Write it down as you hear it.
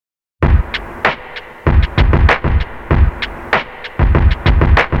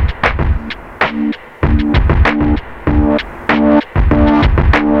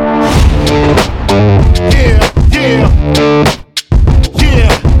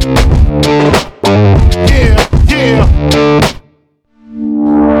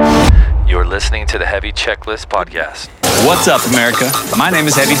to the Heavy Checklist Podcast. What's up, America? My name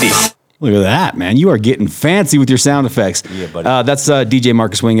is Heavy D. Look at that, man. You are getting fancy with your sound effects. Yeah, buddy. That's DJ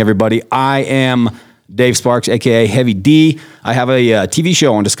Marcus Wing, everybody. I am Dave Sparks, a.k.a. Heavy D. I have a TV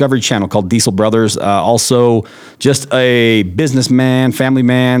show on Discovery Channel called Diesel Brothers. Also, just a businessman, family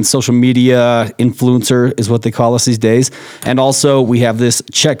man, social media influencer is what they call us these days. And also, we have this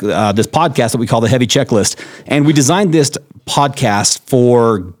podcast that we call the Heavy Checklist. And we designed this podcast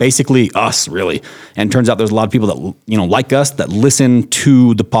for basically us, really. And it turns out there's a lot of people that, like us, that listen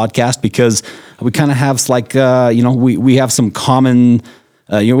to the podcast because we kind of have we have some common...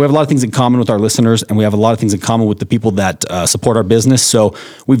 we have a lot of things in common with our listeners, and we have a lot of things in common with the people that support our business. So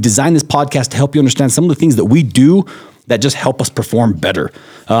we've designed this podcast to help you understand some of the things that we do that just help us perform better.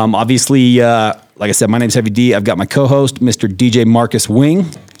 Obviously, like I said, my name is Heavy D. I've got my co-host, Mr. DJ Marcus Wing.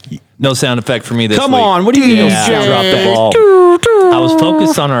 No sound effect for me this week. Come on, what do you mean? Yeah. Drop the ball. I was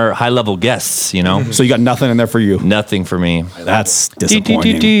focused on our high-level guests, So you got nothing in there for you. Nothing for me. That's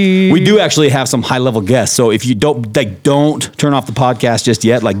disappointing. We do actually have some high-level guests, so if you don't turn off the podcast just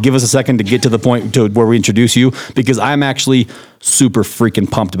yet. Give us a second to get to the point to where we introduce you, because I'm actually super freaking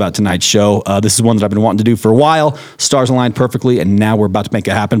pumped about tonight's show. This is one that I've been wanting to do for a while. Stars aligned perfectly, and now we're about to make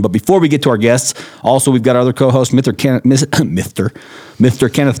it happen. But before we get to our guests, also we've got our other co-host, Mr.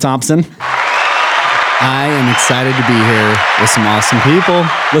 Kenneth Thompson. I am excited to be here with some awesome people.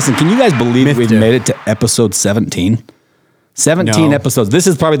 Listen, can you guys believe we've made it to episode 17? 17 No. episodes. This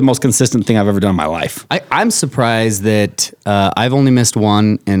is probably the most consistent thing I've ever done in my life. I'm surprised that I've only missed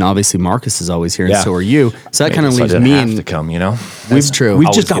one, and obviously Marcus is always here, and Yeah. so are you. So that kind of So I leaves didn't me have in. to come, That's true. We've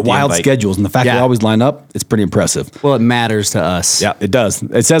Always just got get the wild invite. schedules, and the fact that we Yeah. always line up, it's pretty impressive. Well, it matters to us. Yeah, it does.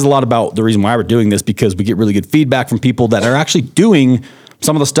 It says a lot about the reason why we're doing this, because we get really good feedback from people that are actually doing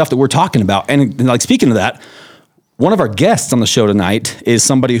some of the stuff that we're talking about. And speaking of that, one of our guests on the show tonight is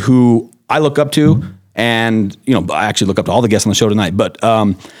somebody who I look up to, and I actually look up to all the guests on the show tonight. But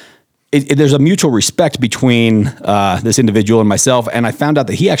there's a mutual respect between this individual and myself, and I found out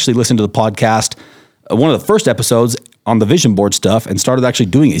that he actually listened to the podcast, one of the first episodes on the vision board stuff, and started actually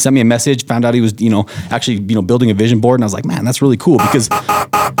doing it. He sent me a message, found out he was actually building a vision board, and I was like, man, that's really cool because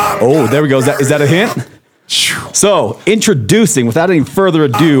there we go. Is that a hint? So, introducing, without any further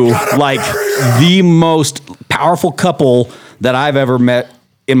ado, the most powerful couple that I've ever met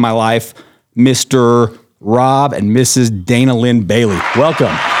in my life, Mr. Rob and Mrs. Dana Lynn Bailey.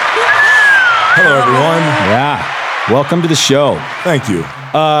 Welcome. Hello, everyone. Yeah. Welcome to the show. Thank you.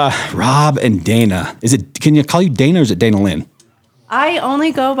 Rob and Dana. Can you call you Dana or is it Dana Lynn? I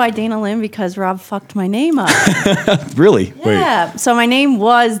only go by Dana Lynn because Rob fucked my name up. Really? Yeah. So my name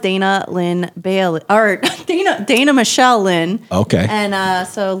was Dana Lynn Bailey, or Dana Michelle Lynn. Okay. And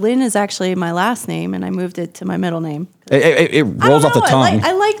so Lynn is actually my last name, and I moved it to my middle name. It rolls off the tongue.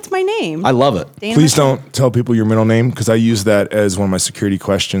 I liked my name. I love it. Dana Please Michelle. don't tell people your middle name because I use that as one of my security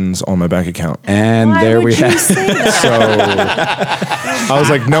questions on my bank account. And Why there would we you have say that? So I was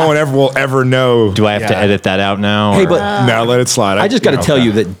like, no one will ever know. Do I have to edit that out now? Hey, or- but No, let it slide. I just got to tell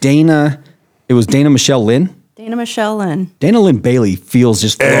you that Dana, it was Dana Michelle Lynn. Dana Michelle Lynn. Dana Lynn Bailey feels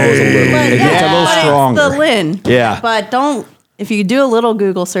just flows a little. But It gets a little but stronger. It's the Lynn. Yeah. But don't. If you do a little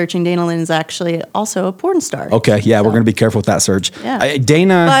Google searching, Dana Lynn is actually also a porn star. Okay, yeah, we're going to be careful with that search. Yeah.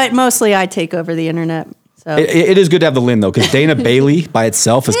 Dana, But mostly I take over the internet. So it is good to have the Lynn though, because Dana Bailey by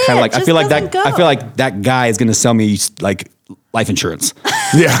itself is kind of like it I feel like just that. doesn't I feel like that guy is going to sell me life insurance.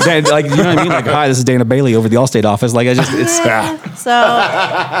 Yeah. You know what I mean? Hi, this is Dana Bailey over the Allstate office. It's so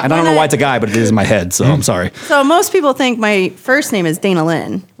and I don't know why it's a guy, but it is in my head. So I'm sorry. So most people think my first name is Dana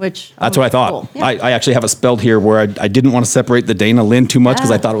Lynn, which That's what I thought. Cool. Yeah. I actually have it spelled here where I didn't want to separate the Dana Lynn too much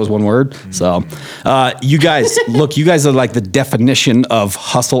because I thought it was one word. So you guys are like the definition of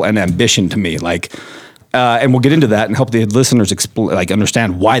hustle and ambition to me. And we'll get into that and help the listeners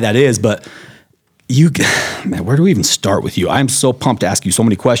understand why that is. But man, where do we even start with you? I'm so pumped to ask you so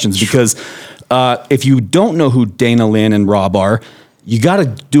many questions because if you don't know who Dana Lynn and Rob are, you got to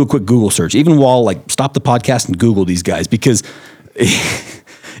do a quick Google search. Even while stop the podcast and Google these guys because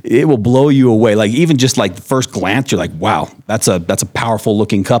it will blow you away. Even just first glance, you're like, wow, that's a powerful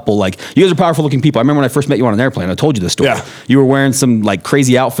looking couple. You guys are powerful looking people. I remember when I first met you on an airplane. I told you this story. Yeah. You were wearing some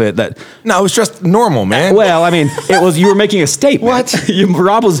crazy outfit that. No, it was just normal, man. Well, you were making a statement.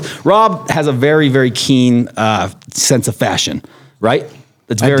 What? Rob has a very, very keen sense of fashion, right?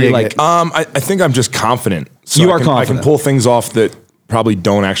 It's very dig it. I think I'm just confident. So You I are can, I confident. can pull things off that probably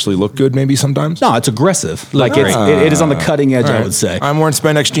don't actually look good maybe sometimes. No, it's aggressive. It is on the cutting edge, I would say. I'm wearing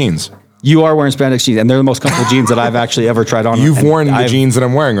spandex jeans. You are wearing spandex jeans, and they're the most comfortable jeans that I've actually ever tried on. You've And worn the I've- jeans that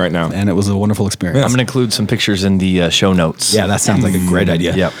I'm wearing right now. and it was a wonderful experience. I'm going to include some pictures in the show notes. Yeah, that sounds like a great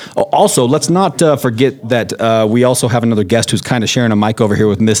idea. Yep. Also, let's not forget that we also have another guest who's kind of sharing a mic over here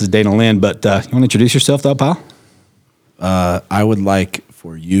with Mrs. Dana Lynn. But you want to introduce yourself, though, pal? I would like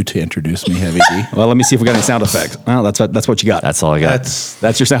for you to introduce me, Heavy D. Well, let me see if we got any sound effects. Well, that's what you got. That's all I got.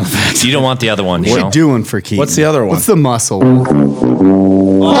 That's your sound effects. You don't want the other one. What are you doing for Keaton? What's the other one? What's the muscle?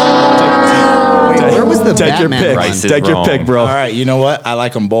 Where was the Take your Batman pick. run? Price is Take your wrong. pick, bro. All right, you know what? I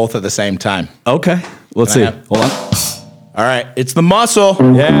like them both at the same time. Okay. Let's Can see. I have- Hold on. All right, it's the muscle.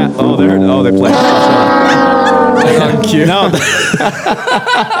 Yeah. Oh, there. Oh, they play. No.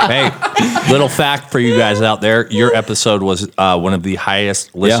 Hey, little fact for you guys out there: your episode was one of the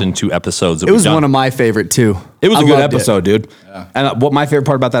highest listened to episodes. That It was we've done. one of my favorite too. It was I a good loved it. episode, dude. And what my favorite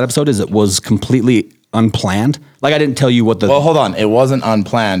part about that episode is it was completely unplanned. Like I didn't tell you what the. Well, hold on. It wasn't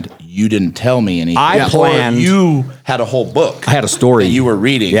unplanned. You didn't tell me anything. I Or planned- You had a whole book. I had a story that you were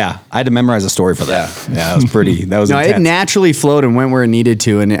reading. Yeah, I had to memorize a story for that. Yeah, it was pretty. That was No, it intense. naturally flowed and went where it needed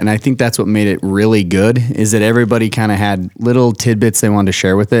to, and I think that's what made it really good. Is that everybody kind of had little tidbits they wanted to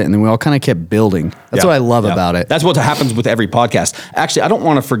share with it, and then we all kind of kept building. That's Yeah. what I love Yeah. about it. That's what happens with every podcast. Actually, I don't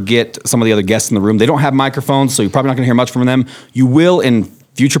want to forget some of the other guests in the room. They don't have microphones, so you're probably not going to hear much from them. You will in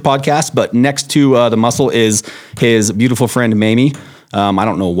future podcasts, but next to the muscle is his beautiful friend Mamie. I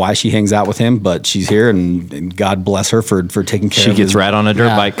don't know why she hangs out with him, but she's here, and God bless her for taking care She of gets his, right on a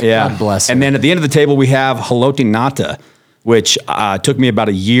dirt bike. Yeah. God bless her. And then at the end of the table, we have Haloti Nata, which took me about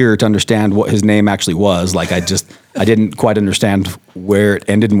a year to understand what his name actually was. Like I didn't quite understand where it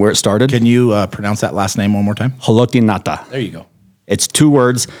ended and where it started. Can you pronounce that last name one more time? Haloti Nata. There you go. It's 2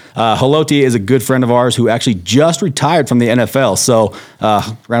 words. Haloti is a good friend of ours who actually just retired from the NFL. So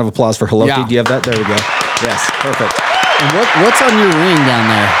round of applause for Haloti. Yeah. Do you have that? There we go. Yes, perfect. And what's on your ring down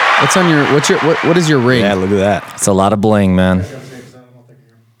there? What is your ring? Yeah, look at that. It's a lot of bling, man.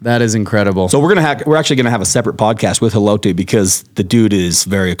 That is incredible. So we're actually gonna have a separate podcast with Haloti because the dude is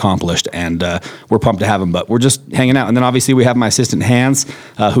very accomplished, and we're pumped to have him. But we're just hanging out, and then obviously we have my assistant Hans,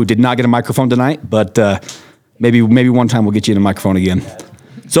 who did not get a microphone tonight, but maybe one time we'll get you in a microphone again.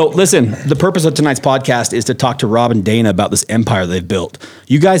 So listen, the purpose of tonight's podcast is to talk to Rob and Dana about this empire they've built.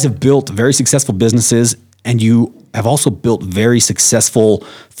 You guys have built very successful businesses, and you have also built very successful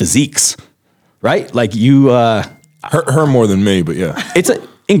physiques, right? Like you. Her more than me, but yeah. It's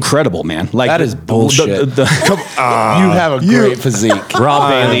incredible, man. Like That is bullshit. Come you have a great physique. Rob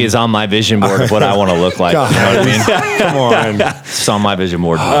Bailey is on my vision board of what I want to look like. You know what I mean? Come on. It's on my vision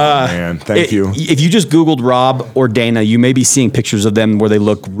board. Man, thank you. If you just Googled Rob or Dana, you may be seeing pictures of them where they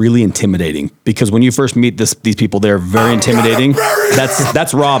look really intimidating. Because when you first meet these people, they're very intimidating.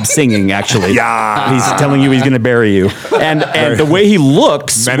 That's Rob singing, actually. Yeah. He's telling you he's going to bury you. And the way he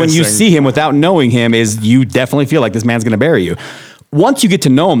looks when you Menacing. see him without knowing him is you definitely feel like this man's going to bury you. Once you get to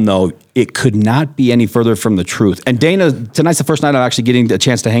know him, though, it could not be any further from the truth. And Dana, tonight's the first night I'm actually getting a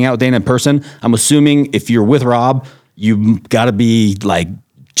chance to hang out with Dana in person. I'm assuming if you're with Rob, you got to be like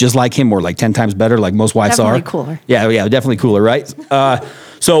just like him or like 10 times better, like most wives Definitely are. cooler. Yeah, definitely cooler, right?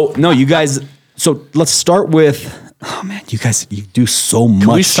 So let's start with. Oh man, you guys, you do so much.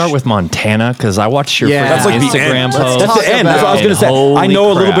 Can we start with Montana? Because I watched your Yeah. freaking That's like the Instagram end. post. That's the end. That's what I was going to say. Holy I know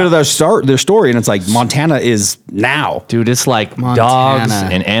a little crap. bit of their story, and it's like Montana is now. Dude, it's like Montana. dogs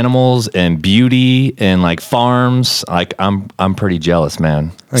and animals and beauty and like farms. Like I'm pretty jealous,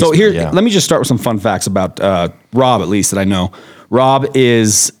 man. So here, Yeah. let me just start with some fun facts about Rob, at least that I know. Rob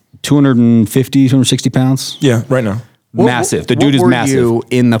is 250, 260 pounds. Yeah, right now. Massive. The dude is what were massive. you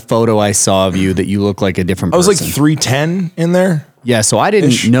in the photo I saw of you that you look like a different I was person? like 310 in there. Yeah, so I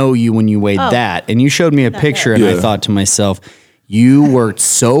didn't know you when you weighed that. And you showed me a picture, and I Yeah. thought to myself, you worked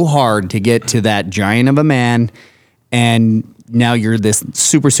so hard to get to that giant of a man, and now you're this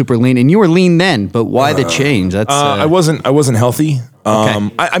super, super lean. And you were lean then, but why the change? That's I wasn't healthy. Okay.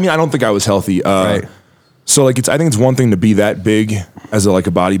 I mean, I don't think I was healthy. Right. So like, I think it's one thing to be that big as a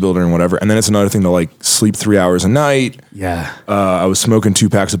bodybuilder and whatever, and then it's another thing to like sleep 3 hours a night. yeah. I was smoking 2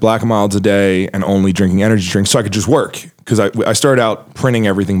 packs of Black and Milds a day and only drinking energy drinks so I could just work. Because I started out printing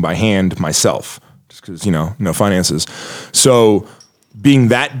everything by hand myself, just because, no finances. So being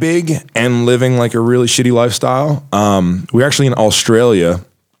that big and living like a really shitty lifestyle, we were actually in Australia,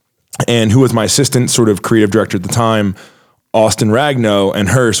 and who was my assistant, sort of creative director at the time, Austin Ragno, and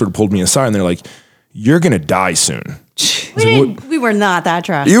her sort of pulled me aside, and they're like, "You're going to die soon." We were not that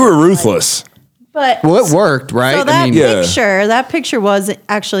drastic. You were ruthless. But Well, it worked, right? So that Yeah. that picture was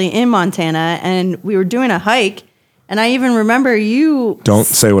actually in Montana, and we were doing a hike, and I even remember you. Don't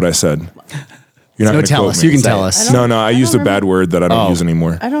say what I said. You're not No, gonna tell quote us. me. You can tell us. No, I used a bad word that I don't Oh. use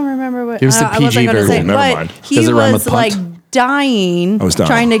anymore. I don't remember what. It was the I wasn't PG gonna version. say, Never but mind. he Does it rhyme was with like punt? dying, I was dying.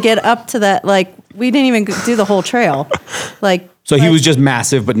 trying to get up to that. Like we didn't even do the whole trail. Like So he like, was just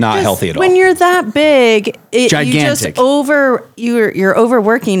massive, but not just healthy at all. When you're that big, you just Gigantic. you're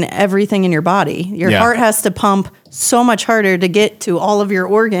overworking everything in your body. Your Yeah. heart has to pump so much harder to get to all of your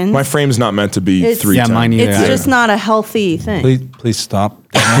organs. My frame's not meant to be It's- 310. Yeah, mine either. it's just not a healthy thing. Please stop.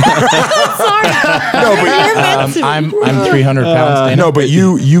 No, but you're meant to. I'm 300 pounds. Dana. No, but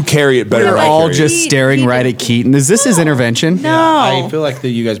you carry it better We're than I all carry it. just staring right at Keaton. Is this his intervention? No. I feel like that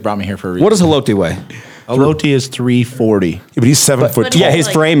you guys brought me here for a reason. What does Haloti weigh? Haloti is 340. Yeah, but he's 7 foot but tall. Yeah, Yeah, his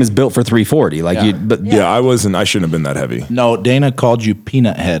like- frame is built for 340. Like Yeah. you, but Yeah, I shouldn't have been that heavy. No, Dana called you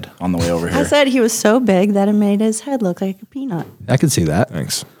peanut head on the way over I here. said he was so big that it made his head look like a peanut. I can see that.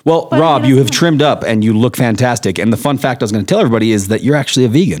 Thanks. Well, But Rob, he you have doesn't- trimmed up and you look fantastic. And the fun fact I was going to tell everybody is that you're actually a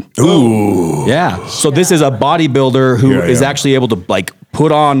vegan. Ooh. Yeah. So this is a bodybuilder who Yeah, is yeah. actually able to like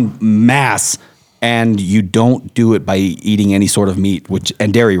put on mass, and you don't do it by eating any sort of meat,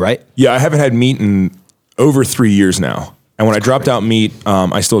 and dairy, right? Yeah, I haven't had meat in over 3 years now. And when I dropped out meat,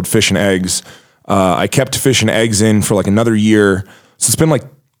 I still had fish and eggs. I kept fish and eggs in for like another year. So it's been like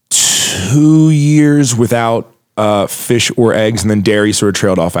 2 years without fish or eggs, and then dairy sort of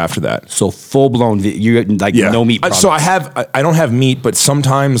trailed off after that. So full blown, you like no meat. So products. I don't have meat, but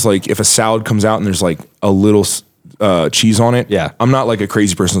sometimes like if a salad comes out and there's like a little cheese on it, Yeah. I'm not like a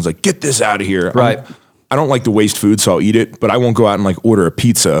crazy person who's like, get this out of here. Right. I don't like to waste food, so I'll eat it, but I won't go out and like order a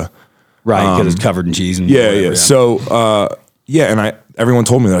pizza. Right, because it's covered in cheese and Yeah, whatever, yeah. So, and everyone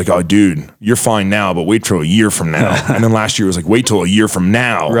told me, they're like, oh, dude, you're fine now, but wait till a year from now. And then last year was like, wait till a year from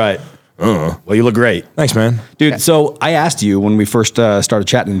now. right. Well, you look great, Thanks, man. dude. So I asked you when we first started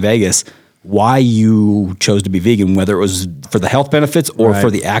chatting in Vegas why you chose to be vegan, whether it was for the health benefits or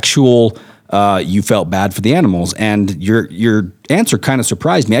for the actual you felt bad for the animals, and your answer kind of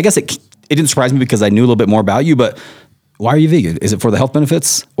surprised me. I guess it didn't surprise me because I knew a little bit more about you, but. Why are you vegan? Is it for the health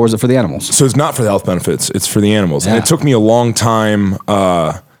benefits or is it for the animals? So it's not for the health benefits; it's for the animals. And Yeah. it took me a long time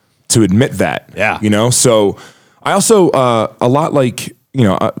to admit that. Yeah. you know. So I also a lot like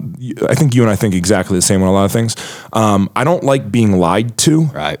I think you and I think exactly the same on a lot of things. I don't like being lied to.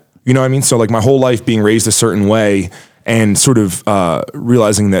 Right. You know what I mean? So like my whole life being raised a certain way. And sort of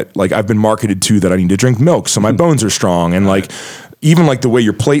realizing that like I've been marketed to that I need to drink milk so my bones are strong, and like even like the way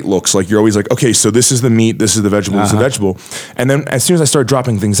your plate looks, like you're always like, okay, so this is the meat, this is the vegetable, this is the vegetable. And then as soon as I started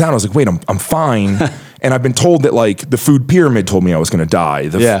dropping things out, I was like, wait, I'm fine. And I've been told that like the food pyramid told me I was going to die.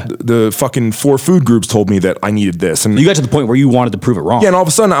 The fucking 4 food groups told me that I needed this. And You got to the point where you wanted to prove it wrong. yeah, and all of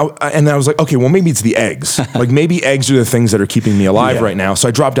a sudden, I was like, okay, well, maybe it's the eggs. Like maybe eggs are the things that are keeping me alive Yeah. right now. So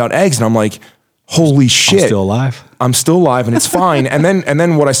I dropped out eggs, and I'm like, holy shit, still alive. I'm still alive, and it's fine. and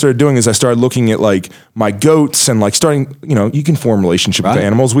then what I started doing is I started looking at like my goats and like starting. You can form relationship with Right.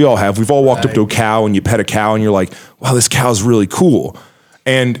 animals. We all have. We've all walked up to a cow and you pet a cow, and you're like, wow, this cow's really cool.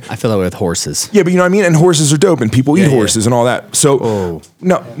 And I feel that way with horses. yeah, but you know what I mean? And horses are dope, and people eat yeah. horses and all that. So,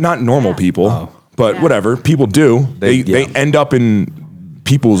 no, not normal people, but Yeah. whatever. People do. They yeah. end up in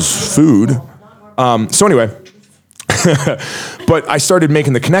people's food. So anyway, but I started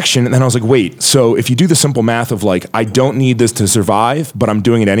making the connection, and then I was like, wait, so if you do the simple math of like, I don't need this to survive, but I'm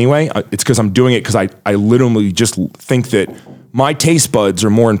doing it anyway, it's because I'm doing it because I literally just think that my taste buds are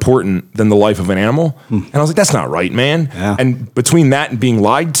more important than the life of an animal. And I was like, that's not right, man. Yeah. And between that and being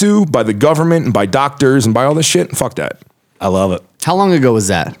lied to by the government and by doctors and by all this shit, fuck that. I love it. How long ago was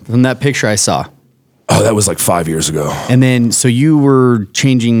that? From that picture I saw. Oh, that was like 5 years ago. And then, so you were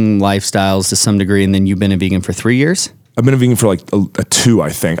changing lifestyles to some degree, and then you've been a vegan for 3 years? I've been a vegan for like a 2, I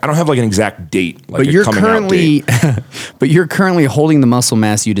think. I don't have like an exact date. Like But a you're coming out currently, date. but you're currently holding the muscle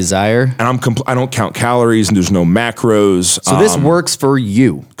mass you desire. And I don't count calories, and there's no macros. So this works for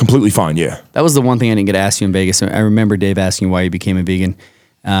you. Completely fine, yeah. That was the one thing I didn't get to ask you in Vegas. I remember Dave asking why you became a vegan,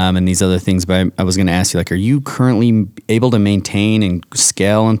 and these other things. But I was going to ask you, like, are you currently able to maintain and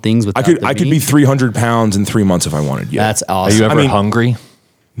scale and things without I could be 300 pounds in 3 months if I wanted. Yeah. That's Are awesome. you ever mean- hungry?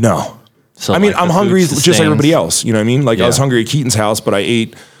 No. So I mean, like I'm the hungry food just like everybody sustains- else. You know what I mean? Like I was Yeah. hungry at Keaton's house, but I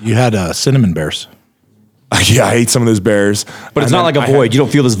ate. You had cinnamon bears. Yeah, I ate some of those bears. But it's And not like then a I void. had- You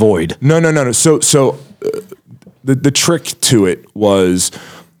don't feel this void. No. So the trick to it was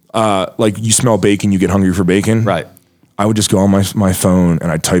like you smell bacon, you get hungry for bacon. Right. I would just go on my phone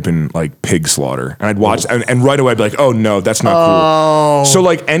and I'd type in like pig slaughter and I'd watch and right away I'd be like, oh no, that's not cool. So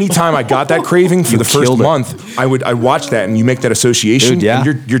like anytime I got that craving for the first killed it. month, I watch that and you make that association. Dude, yeah.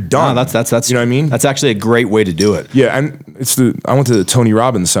 And you're done. No, that's you know what I mean? That's actually a great way to do it. Yeah, and I went to the Tony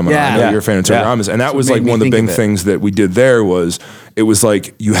Robbins seminar. Yeah. I know Yeah. you're a fan of Tony Yeah. Robbins, and that That's was what like made one of me the think big of it. things that we did there was it was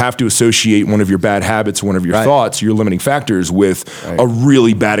like you have to associate one of your bad habits, one of your Right. thoughts, your limiting factors with a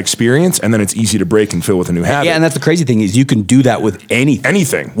really bad experience, and then it's easy to break and fill with a new habit. Yeah, and that's the crazy thing is you can do that with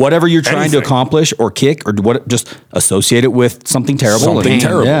anything. Whatever you're trying to Anything. accomplish or kick or what, just associate it with something terrible. Something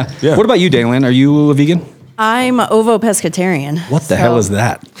terrible. Yeah. What about you, Daylin? Are you a vegan? I'm ovo-pescatarian. What the hell is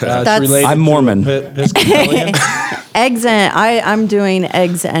that? That's I'm Mormon. eggs and I'm doing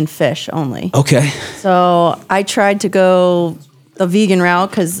eggs and fish only. Okay. So I tried to go the vegan route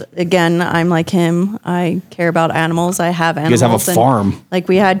because again, I'm like him. I care about animals. I have animals. guys have a and, farm. Like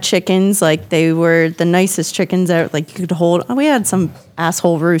we had chickens. Like they were the nicest chickens that like you could hold. We had some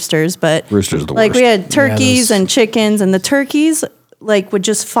asshole roosters, but Roosters are the like we worst. had turkeys those- and chickens, and the turkeys like would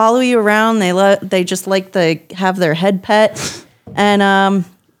just follow you around. They just like to have their head pet, and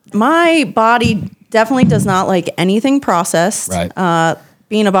my body definitely does not like anything processed. Right.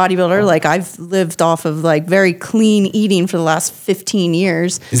 Being a bodybuilder, like I've lived off of like very clean eating for the last 15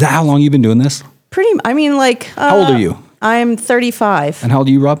 years. Is that how long you've been doing this? I mean, like. How old are you? I'm 35. And how old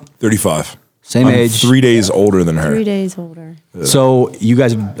are you, Rob? 35. Same I'm age. 3 days older than her. 3 days older. So you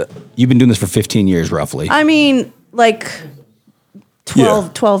guys, you've been doing this for 15 years roughly. I mean, like 12,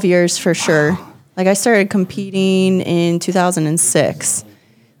 Yeah. 12 years for sure. Like I started competing in 2006.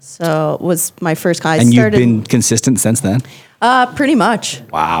 So it was my first kind. And you've been consistent since then? Pretty much.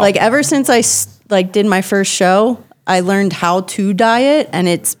 Wow. Like ever since I did my first show, I learned how to diet, and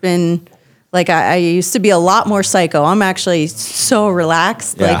it's been like I used to be a lot more psycho. I'm actually so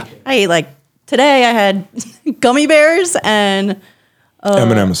relaxed. Yeah. Like I ate like today I had gummy bears and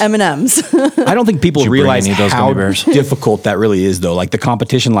M&M's. M&Ms. I don't think people Did you bring realize any of those how gummy bears? difficult that really is though. Like the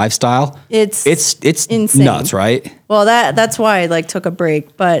competition lifestyle. It's insane. nuts, right? Well, that's why I like took a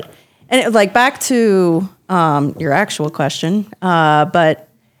break. But like back to your actual question. But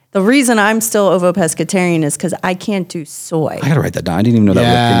the reason I'm still ovo-pescatarian is because I can't do soy. I gotta write that down. I didn't even know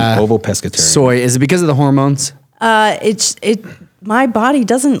Yeah. that was ovo-pescatarian. Soy, is it because of the hormones? My body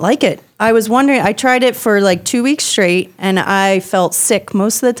doesn't like it. I was wondering. I tried it for like 2 weeks straight, and I felt sick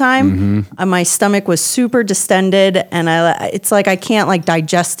most of the time. My stomach was super distended, and it's like I can't like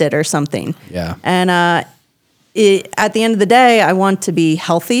digest it or something. Yeah. And at the end of the day, I want to be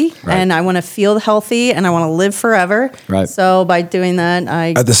healthy, Right. and I want to feel healthy, and I want to live forever. Right. So by doing that,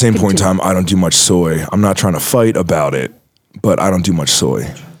 I At the same point in continue. time, I don't do much soy. I'm not trying to fight about it, but I don't do much soy.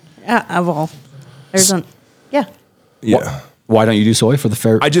 Well, there's yeah. Yeah. Why don't you do soy for the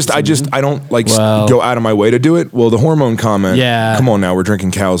fair? I don't like Well- go out of my way to do it. Well, the hormone comment. Yeah. Come on now, we're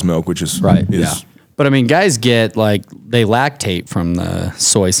drinking cow's milk, which is Right, Is, yeah. But I mean, guys get like they lactate from the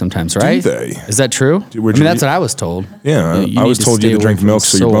soy sometimes, right? they? Is that true? Where'd I mean, you that's eat- what I was told. Yeah, You I need was told you stay to drink away milk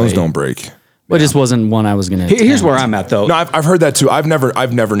from so your bones soy. don't break. Well, it just wasn't one I was going to. Here's where I'm at though. No, I've heard that too. I've never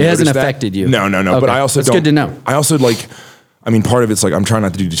noticed hasn't that. affected you. No. But Okay. I also That's don't. good to know. I also like. I mean, part of it's like I'm trying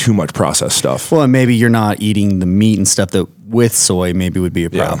not to do too much processed stuff. Well, and maybe you're not eating the meat and stuff that with soy maybe would be a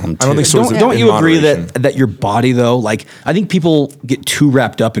Yeah. problem. I don't too. think so. Don't in you agree moderation. that your body though, like I think people get too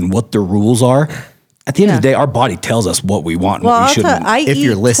wrapped up in what the rules are. At the end of the Yeah. day, our body tells us what we want and Well, what we I'll tell shouldn't. I if eat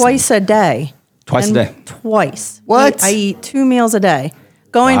you're listening. twice a day. Twice a And day? Twice. What? I eat 2 meals a day.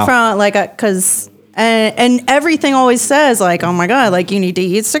 Going Wow. from like because and everything always says like, oh my god, like you need to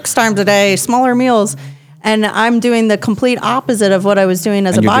eat 6 times a day, smaller meals. And I'm doing the complete opposite of what I was doing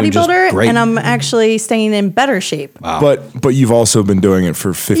as And a you're doing just bodybuilder, great. and I'm actually staying in better shape. But you've also been doing it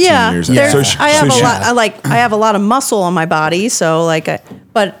for 15 Yeah, years. there's- I have so a lot. I have a lot of muscle on my body, so like,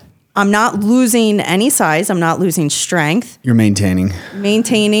 but I'm not losing any size. I'm not losing strength. You're maintaining.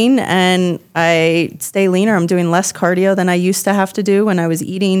 Maintaining, and I stay leaner. I'm doing less cardio than I used to have to do when I was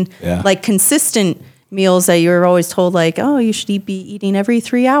eating like consistent meals that you were always told like, oh, you should be eating every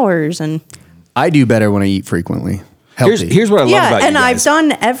 3 hours. And I do better when I eat frequently. Healthy. Here's what I love yeah, about and you I've guys.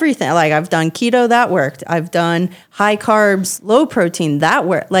 done everything. Like I've done keto, that worked. I've done high carbs, low protein, that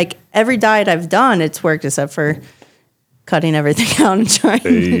worked. Like every diet I've done, it's worked except for cutting everything out and trying.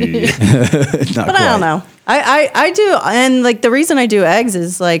 But I don't know. I do, and like the reason I do eggs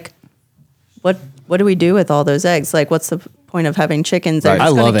is like, what do we do with all those eggs? Like, what's the point of having chickens? They're Right.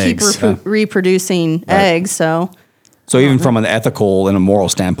 just I gonna love keep eggs. reproducing eggs. So even from an ethical and a moral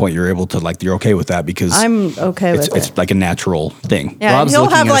standpoint, you're able to like you're okay with that because I'm okay with it's it. like a natural thing. Yeah, Rob's he'll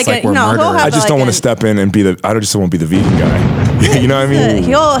looking have at us like like a we're no. He'll murderers. have I just don't like want to step in and be the. I just don't want to be the vegan guy. You know what I mean?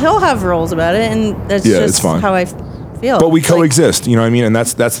 He'll have rules about it, and that's Yeah, just it's fine. how I feel. But we It's like, coexist, you know what I mean? And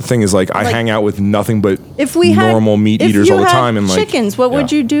that's the thing is like I Like, hang out with nothing but if we had normal meat if eaters you all the had time. And like chickens, what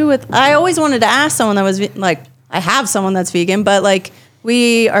would yeah. you do with? I always wanted to ask someone that was like, I have someone that's vegan, but like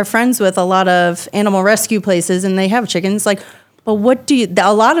we are friends with a lot of animal rescue places, and they have chickens. Like, but what do you?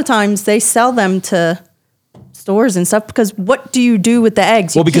 A lot of times they sell them to stores and stuff because what do you do with the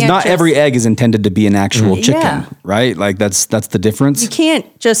eggs? Well, You because can't not just- every egg is intended to be an actual chicken, Yeah. right? Like that's the difference. You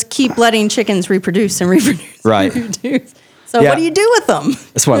can't just keep letting chickens reproduce and reproduce. Right. And reproduce. So Yeah. what do you do with them?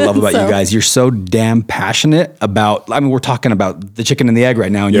 That's what I love about So- you guys. You're so damn passionate about. I mean, we're talking about the chicken and the egg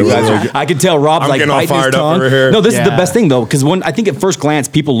right now, and you Yeah, guys are. I can tell Rob's I'm like getting all biting his fired up tongue. over here. No, this is the Yeah. best thing though, because when I think at first glance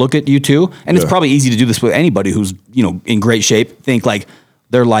people look at you too, and it's Yeah. probably easy to do this with anybody who's in great shape. Think like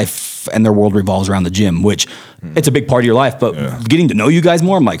their life and their world revolves around the gym, which it's a big part of your life. But getting to know you guys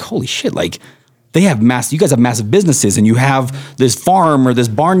more, I'm like, holy shit, like. They have you guys have massive businesses, and you have this farm or this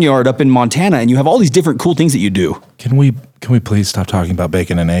barnyard up in Montana, and you have all these different cool things that you do. Can we please stop talking about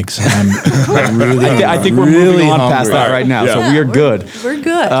bacon and eggs? I'm really, I think we're really moving on past hungry. that right now, so Yeah, we are good. We're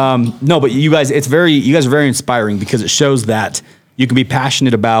good. No, but you guys are very inspiring because it shows that you can be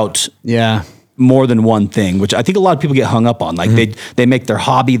passionate about Yeah. more than one thing, which I think a lot of people get hung up on. Like they make their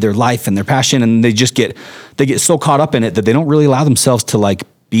hobby their life and their passion, and they get so caught up in it that they don't really allow themselves to like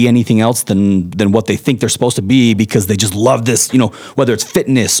be anything else than what they think they're supposed to be because they just love this, whether it's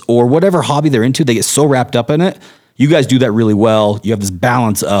fitness or whatever hobby they're into, they get so wrapped up in it. You guys do that really well. You have this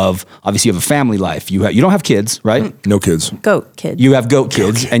balance of obviously you have a family life. You don't have kids, right? No kids. Goat kids. You have goat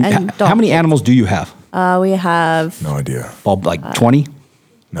kids. And And how dog many kids. animals do you have? We have No idea. Like 20?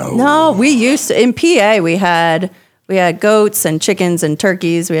 no. We used to, in PA. We had goats and chickens and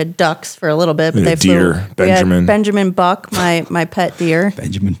turkeys. We had ducks for a little bit, but We they had deer, flew. Benjamin. We had Benjamin Buck, my pet deer.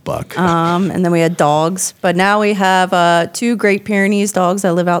 Benjamin Buck. And then we had dogs. But now we have 2 Great Pyrenees dogs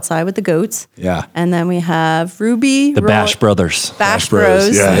that live outside with the goats. Yeah. And then we have Ruby, The Bash Brothers. Bash Bros,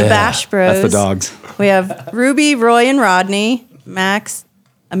 Bros. yeah. The Yeah. Bash Bros. That's the dogs. We have Ruby, Roy, and Rodney, Max,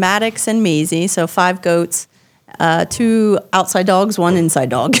 Maddox, and Maisie. So 5 goats, 2 outside dogs, 1 inside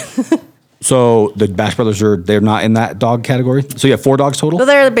dog. So the Bash Brothers they're not in that dog category. So you have 4 dogs total. So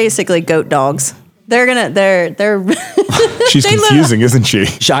they're basically goat dogs. They're She's They live- confusing, isn't she?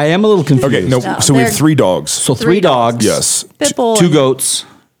 I am a little confused. Okay, no. No, So we have they're- 3 dogs. So 3 3 dogs. dogs. Yes. Pitbull 2 and goats.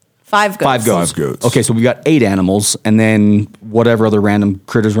 5 goats. 5 goats. 5 goats. Okay, so we got 8 animals, and then whatever other random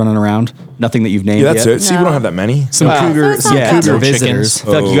critters running around. Nothing that you've named Yeah, that's yet. it. See, we don't have that many. Some cougar, it's some not that cougar much. visitors. I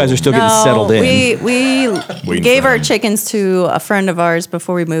feel like you guys are still getting No, settled in. We Waiting gave for our them. chickens to a friend of ours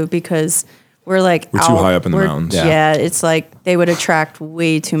before we moved because we're like We're too high up in the mountains. Yeah. It's like they would attract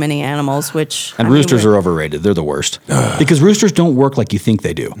way too many animals, which And I mean, roosters we're- are overrated. They're the worst. Because roosters don't work like you think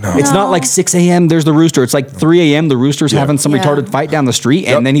they do. It's not like 6 a.m. there's the rooster. It's like 3 a.m. the rooster's having some Yeah. retarded fight down the street.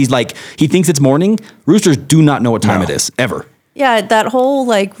 And then he thinks it's morning. Roosters do not know what time No. it is, ever. Yeah, that whole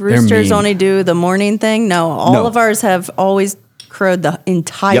like roosters mean. only do the morning thing. No, all No. of ours have always crowed the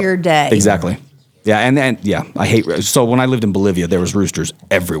entire Yep, day. Exactly. Yeah, and yeah, I hate. So when I lived in Bolivia, there was roosters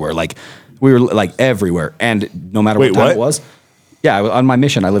everywhere. Like we were like everywhere, and no matter Wait, what time what? it was. Yeah, on my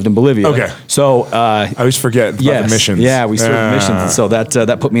mission, I lived in Bolivia. Okay. So I always forget about yes, the missions. yeah, we served Ah. missions, and so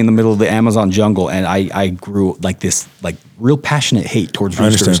that put me in the middle of the Amazon jungle, and I grew like this like real passionate hate towards I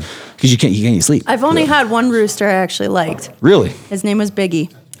roosters understand. because you can't even sleep. I've only had one rooster I actually liked. Really? His name was Biggie,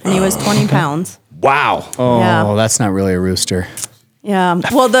 and he was 20 pounds. Wow. Oh, Yeah. that's not really a rooster. Yeah.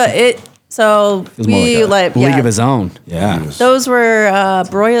 Well, so was more we like League of his own. Yeah. Those were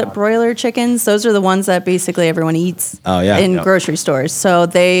broiler chickens. Those are the ones that basically everyone eats Oh, yeah. in Yep. grocery stores. So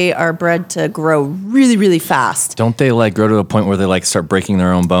they are bred to grow really, really fast. Don't they like grow to a point where they like start breaking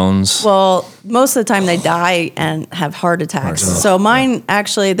their own bones? Well, most of the time they die and have heart attacks. So mine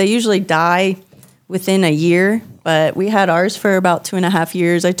actually, they usually die within a year, but we had ours for about 2.5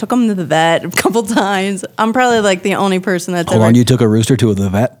 years. I took them to the vet a couple times. I'm probably like the only person that's Hold ever. on, you took a rooster to the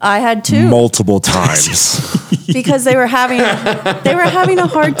vet? I had 2 multiple times. because they were having a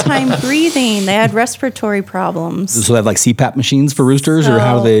hard time breathing. They had respiratory problems. So they have like CPAP machines for roosters, or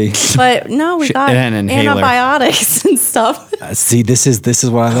how do they? But no, we got and an inhaler. antibiotics and stuff. See, this is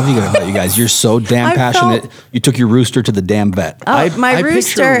what I love about you guys. You're so damn I passionate. felt- You took your rooster to the damn vet. My I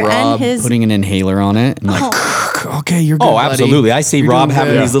rooster picture Rob and his. putting an inhaler on it and like, okay, you're good. Oh, buddy. absolutely. I see You're Rob doing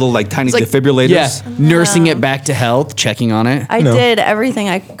having good." these little like tiny It's like, defibrillators. Yeah, nursing it back to health, checking on it. I did everything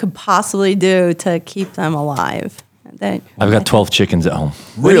I could possibly do to keep them alive. I've got 12 chickens at home.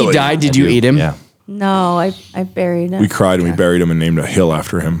 When Really? he died, did you eat him? Yeah. No, I buried him. We cried and we buried him and named a hill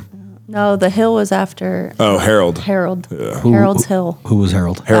after him. No, the hill was after Oh, Harold. Harold's Hill. Who was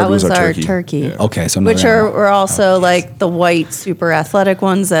Harold? Harold That was our our turkey. turkey. Yeah. Okay, so Which were also like the white, super athletic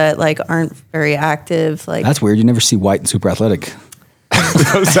ones that like aren't very active. Like That's weird. You never see white and super athletic.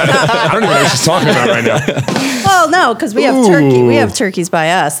 I don't even know what she's talking about right now. well, no, because we have turkey. We have turkeys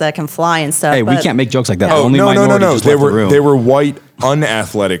by us that can fly and stuff. Hey, we but- can't make jokes like that. Oh, Only no. minority just They left the room. were white,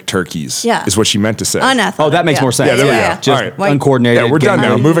 unathletic turkeys. Yeah. Is what she meant to say. unathletic. Oh, that makes yeah. more sense. Yeah, there we go. Just All right. White- uncoordinated. Yeah, we're done getting now.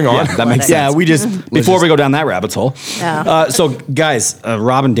 ready. Moving on. Yeah, that makes sense. Yeah, we just Before we go down that rabbit hole. Yeah. So, guys,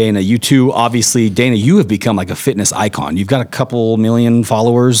 Rob and Dana, you two, obviously, Dana, you have become like a fitness icon. You've got a couple million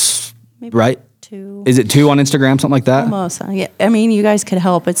followers, right? 2. Is it 2 on Instagram, something like that? Almost. Yeah. I mean, you guys could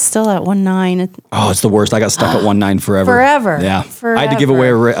help. It's still at 1.9. Oh, it's the worst. I got stuck at 1.9 forever. Forever. Yeah. I had to give away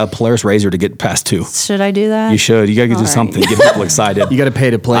a Polaris Razor to get past 2. Should I do that? You should. You got to do All right. something. Get people excited. You got to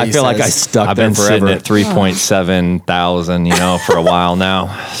pay to play. I he feel like I says. stuck I've there been forever. sitting at 3.7 thousand, for a while now.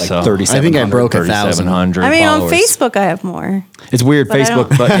 Like so 37. I think I broke 1,000. 3,700. I mean, on followers. Facebook, I have more. It's weird, But I Facebook,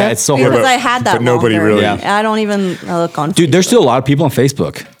 don't- but yeah, it's so Because hard. I had that but nobody longer. really- Yeah. I don't even look on Dude, Facebook. there's still a lot of people on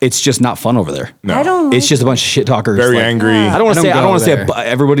Facebook. It's just not fun over there. No. I don't It's just a bunch of shit talkers. Very like- angry. I don't want to I say. don't I don't go want to say there.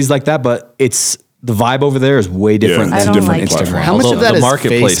 everybody's like that, but it's the vibe over there is way different Yeah, I than don't different like it. Instagram. How much Although of that the is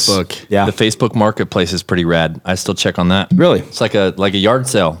marketplace, Facebook? Yeah. The Facebook marketplace is pretty rad. I still check on that. Really? It's like a yard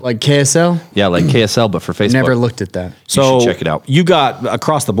sale. Like KSL? Yeah, like KSL, but for Facebook. Never looked at that. So should check it out. You got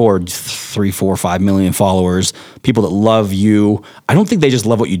across the board 3, 4, 5 million followers. People that love you. I don't think they just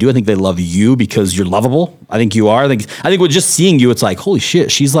love what you do. I think they love you because you're lovable. I think you are. I think with just seeing you, it's like holy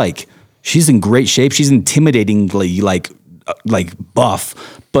shit. She's in great shape. She's intimidatingly like buff,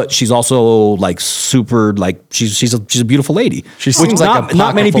 but she's also like super like she's a beautiful lady. She Which seems like a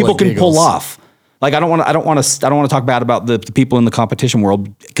not many pocket full people of can pull giggles. off. Like I don't want to talk bad about the people in the competition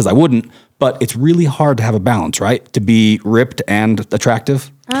world because I wouldn't. But it's really hard to have a balance, right? To be ripped and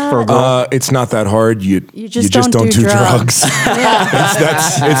attractive for a girl. It's not that hard. You just don't do drugs.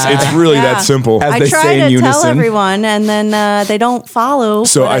 It's really Yeah. that simple. As I they try say in to tell unison. everyone, and then they don't follow.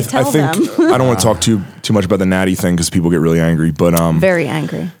 So what I tell think them. I don't want to talk too much about the natty thing because people get really angry. But Very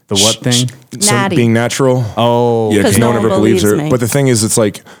angry. The what thing? Natty. being natural. Oh, Yeah, because 'Cause no no one one ever believes believes her. me. But the thing is, it's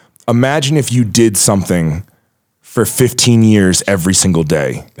like, imagine if you did something for 15 years every single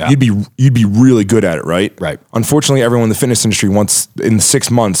day. Yeah. You'd be really good at it, right? Right. Unfortunately, everyone in the fitness industry wants in 6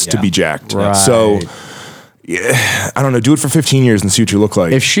 months to Yeah. be jacked. Right. So, yeah, I don't know. Do it for 15 years and see what you look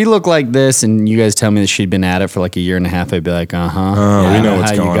like. If she looked like this and you guys tell me that she'd been at it for like a year and a half, I'd be like, we know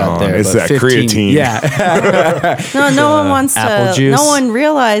what's going on. It's But that creatine. Yeah. No one wants apple to. juice. No one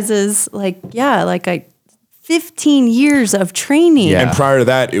realizes, like 15 years of training. Yeah. And prior to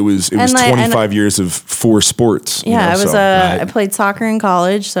that, it was And 25 years of 4 sports. you Yeah, know, I was so. I played soccer in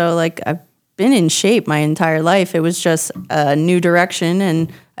college, so like I've been in shape my entire life. It was just a new direction, and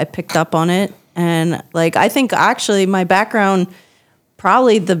I picked up on it. And like I think actually my background,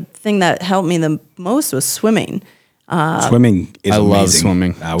 probably the thing that helped me the most was swimming. Swimming is I love amazing.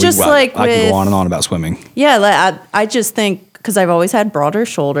 swimming. Just I like can with- go on and on about swimming. Yeah, like I just think because I've always had broader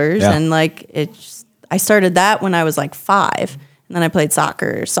shoulders, Yeah. and like I started that when I was like 5, and then I played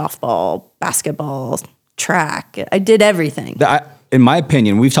soccer, softball, basketball, track. I did everything. In my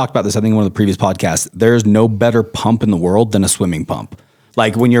opinion, we've talked about this, I think, in one of the previous podcasts. There's no better pump in the world than a swimming pump.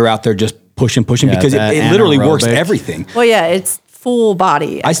 Like when you're out there just pushing, Yeah, because that it literally works anaerobic. everything. Well, yeah, it's full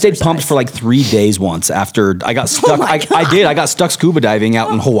body. I stayed exercise. pumped for like 3 days once after I got stuck. my I did. I got stuck scuba diving out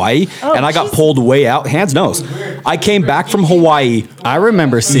in Hawaii, and I got Jesus. pulled way out. Hands knows. I came back from Hawaii I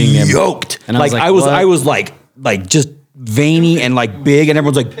remember seeing him yoked, And like what? I was like just veiny and like big, and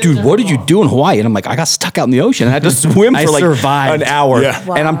everyone's like, "Dude, what did you do in Hawaii?" And I'm like, "I got stuck out in the ocean. I had to swim I for like survived. an hour." Yeah.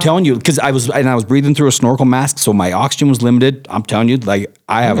 Wow. And I'm telling you, because I was breathing through a snorkel mask, so my oxygen was limited. I'm telling you, like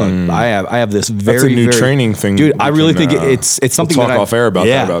I have this very new very- training thing dude. I we really can, think it's something we'll talk that off air about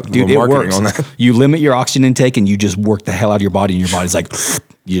that, about dude, the it marketing works. on that. You limit your oxygen intake and you just work the hell out of your body, and your body's like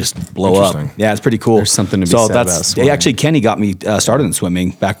you just blow up. Interesting. Yeah, it's pretty cool. There's something to be so said that's about swimming. actually Kenny got me started in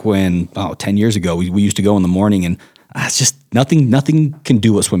swimming back when 10 years ago. We used to go in the morning, and it's just nothing can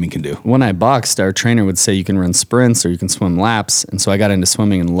do what swimming can do. when I boxed, our trainer would say you can run sprints or you can swim laps. And so I got into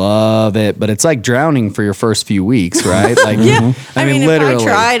swimming and love it. But it's like drowning for your first few weeks, right? Like, Yeah, I mean, literally. if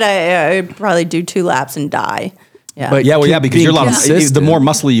I tried, I'd probably do 2 laps and die. Yeah. But Yeah, well, yeah, because you're a lot of, consistent. the more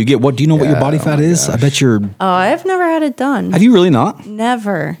muscly you get. What do you know what your body fat is? I bet you're. Oh, I've never had it done. Have you really not?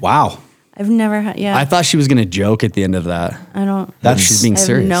 Never. Wow. I've never had. Yeah. I thought she was going to joke at the end of that. I don't. That's- She's being I have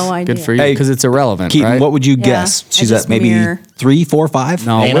serious. no idea. Good for you. Hey, Because it's irrelevant, Keaton, right? what would you Yeah, guess? I She's just at maybe mirror. 3, 4, 5.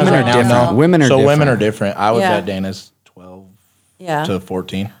 No, Dana's women are right now, different. no. Women are so different. women are different. I was Yeah. at Dana's 12, Yeah. to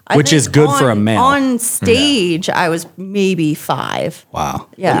 14. I Which think is good for a male. On stage, I was maybe 5. Wow.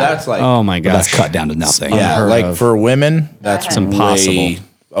 Yeah. That's like Oh my But that's gosh. cut down to nothing. yeah, unheard like of. for women, that's It's impossible.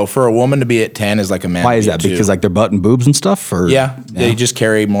 Oh, for a woman to be at 10 is like a man. Why to is be that? at 2. Because like their butt and boobs and stuff? Or yeah, they just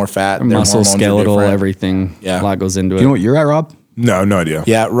carry more fat. Their Muscle, hormones are skeletal, different. everything. Yeah. A lot goes into Do it. you know what you're at, Rob? No, no idea.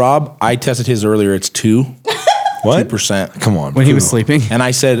 Yeah, Rob, I tested his earlier. It's 2. What? 2%. Come on. when he was sleeping? And I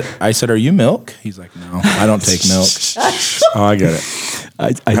said, "Are you milk?" He's like, "No, I don't take milk." Oh, I get it.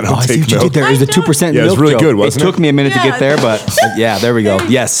 I don't see take what you milk. did there. It was a 2% Yeah, it was milk really joke. good, wasn't it? It took me a minute to get there, but yeah, there we go.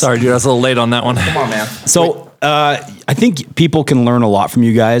 Yes. Sorry, dude. I was a little late on that one. Come on, man. So I think people can learn a lot from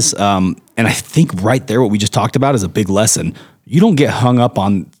you guys. And I think right there, what we just talked about is a big lesson. You don't get hung up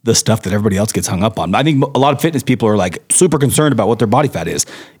on the stuff that everybody else gets hung up on. I think a lot of fitness people are like super concerned about what their body fat is,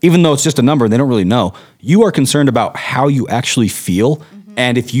 even though it's just a number and they don't really know. You are concerned about how you actually feel.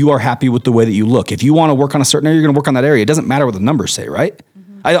 And if you are happy with the way that you look, if you want to work on a certain area, you're going to work on that area. It doesn't matter what the numbers say, right?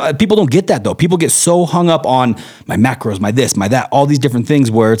 People don't get that though. People get so hung up on my macros, my this, my that, all these different things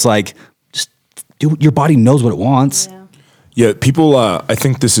where it's like, just do, your body knows what it wants. Yeah, people, I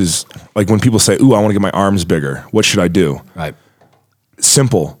think this is like when people say, ooh, I want to get my arms bigger. What should I do? Right.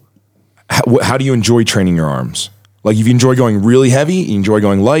 Simple. How do you enjoy training your arms? Like if you enjoy going really heavy, you enjoy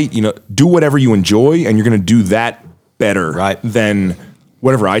going light, do whatever you enjoy and you're going to do that better than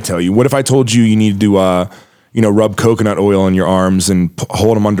whatever I tell you. What if I told you need to rub coconut oil on your arms and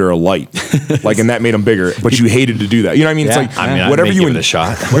hold them under a light, and that made them bigger, but you hated to do that. You know what I mean? Yeah. It's like I mean, whatever I may you give it a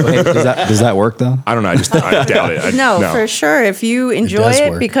shot. Does that work though? I don't know. I doubt it. No, for sure. If you enjoy does it,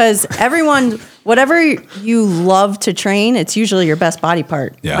 work. because whatever you love to train, it's usually your best body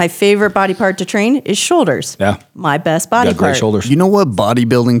part. Yeah. My favorite body part to train is shoulders. Yeah. My best You body got great part. shoulders. You know what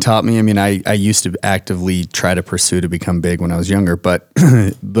bodybuilding taught me? I mean, I used to actively try to pursue to become big when I was younger, but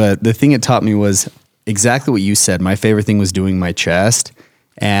but the thing it taught me was exactly what you said. My favorite thing was doing my chest,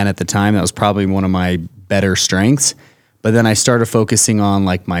 and at the time that was probably one of my better strengths. But then I started focusing on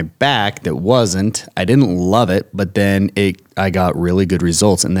like my back that wasn't. I didn't love it, but then I got really good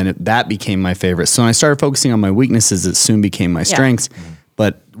results, and then that became my favorite. So when I started focusing on my weaknesses, it soon became my strengths.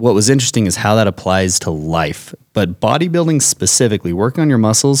 But what was interesting is how that applies to life. But bodybuilding specifically, working on your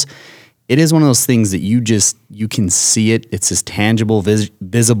muscles, it is one of those things that you can see it. It's this tangible,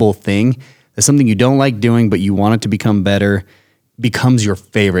 visible thing. It's something you don't like doing, but you want it to become better, becomes your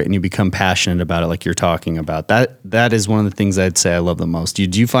favorite, and you become passionate about it like you're talking about. That is one of the things I'd say I love the most.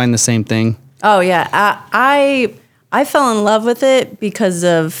 Did you find the same thing? Oh yeah, I fell in love with it because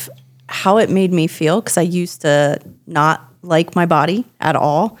of how it made me feel. Because I used to not like my body at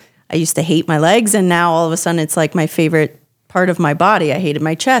all. I used to hate my legs, and now all of a sudden it's like my favorite part of my body. I hated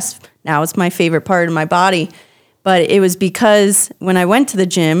my chest. Now it's my favorite part of my body. But it was because when I went to the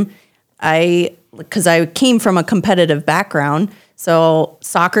gym, because I came from a competitive background. So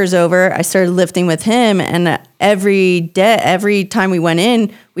soccer's over. I started lifting with him, and every time we went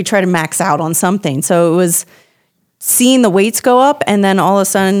in, we tried to max out on something. So it was seeing the weights go up, and then all of a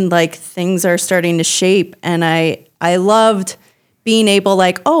sudden, like things are starting to shape. And I loved being able,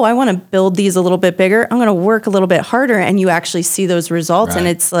 like, oh, I want to build these a little bit bigger. I'm going to work a little bit harder, and you actually see those results, and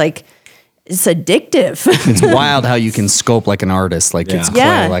it's like it's addictive. It's wild how you can sculpt like an artist, like it's clay.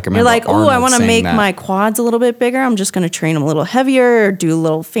 Yeah, Like I you're remember like, oh, I Arnold want to saying make that. my quads a little bit bigger. I'm just going to train them a little heavier, or do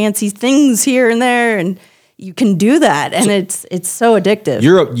little fancy things here and there, and you can do that, and it's so addictive.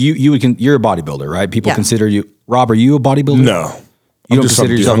 You're a bodybuilder, right? People Yeah. consider you. Rob, are you a bodybuilder? No. You I'm don't just some consider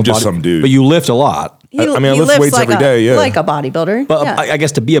dude. yourself I'm a just some dude. But you lift a lot. I mean, I lift lifts weights every day, yeah. like a bodybuilder. But yeah. I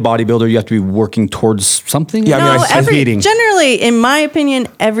guess to be a bodybuilder, you have to be working towards something. Yeah, I mean, No, I- generally, in my opinion,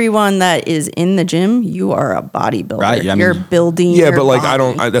 everyone that is in the gym, you are a bodybuilder. Right, yeah, I mean- you're building. Yeah, your but like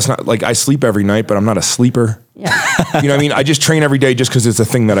body. that's not like I sleep every night, but I'm not a sleeper. Yeah. You know what I mean? I just train every day just because it's a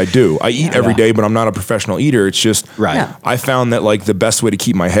thing that I do. I eat every day, but I'm not a professional eater. It's just Right. Yeah. I found that like the best way to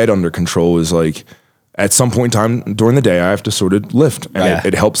keep my head under control is like at some point in time during the day I have to sort of lift, and Right.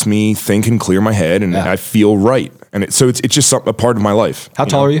 it helps me think and clear my head, and Yeah. I feel right. And it's just a part of my life. How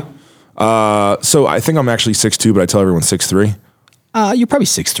tall are you? So I think I'm actually 6'2", but I tell everyone 6'3". You're probably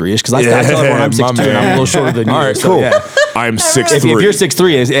 6'3"-ish because I tell everyone I'm my 6'2", and I'm a little shorter than you. All right, so, cool. yeah. I'm 6'3". If you're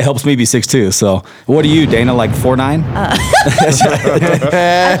 6'3", it helps me be 6'2". So what are you, Dana? Like 4'9"?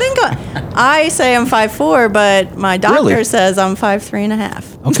 I think I say I'm 5'4", but my doctor Really? says I'm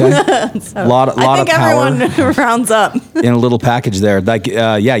 5'3.5". Okay. So lot I think of power everyone rounds up. in a little package there. Like,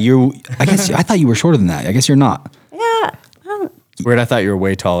 yeah, you. I guess I thought you were shorter than that. I guess you're not. Yeah. Weird, I thought you were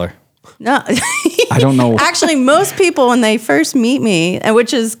way taller. No. I don't know. Actually, most people when they first meet me, and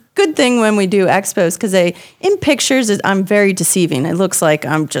which is good thing when we do expos, because in pictures I'm very deceiving. It looks like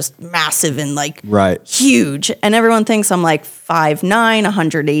I'm just massive and like Right. huge, and everyone thinks I'm like 5'9",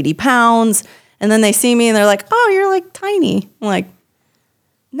 180 pounds, and then they see me and they're like, "Oh, you're like tiny." I'm like,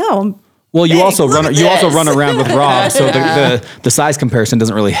 "No." Well, you Big, also look run at you also this. run around with Rob, so the size comparison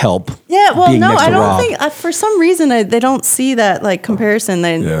doesn't really help. Yeah, well, being no, next to I don't Rob. think for some reason they don't see that like comparison.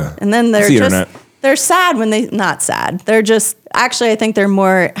 Yeah. And then they're It's the just internet. they're sad when they not sad. They're just actually I think they're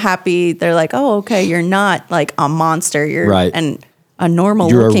more happy. They're like, "Oh, okay, you're not like a monster. You're Right. and a normal.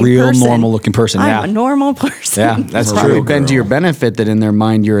 You're a looking real person. normal looking person, I'm yeah. a normal person. Yeah, that's It's true. probably been to your benefit that in their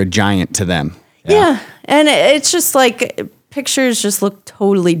mind you're a giant to them. Yeah, and it's just like pictures just look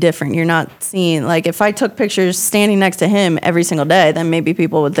totally different. You're not seeing like if I took pictures standing next to him every single day, then maybe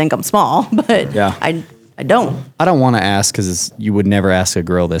people would think I'm small. But Yeah. I don't. I don't want to ask because you would never ask a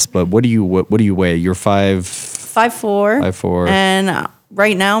girl this, but what do you weigh? You're 5'4". 5'4". And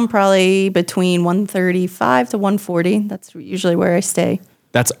right now I'm probably between 135 to 140. That's usually where I stay.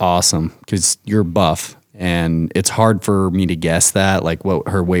 That's awesome because you're buff, and it's hard for me to guess that, like what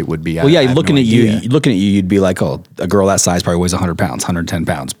her weight would be. Well, yeah, looking at you, you'd be like, oh, a girl that size probably weighs 100 pounds, 110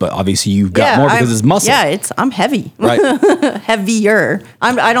 pounds. But obviously you've got more because it's muscle. Yeah, I'm heavy. Right. Heavier.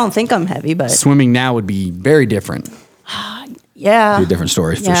 I don't think I'm heavy, but Swimming now would be very different. yeah. Be a different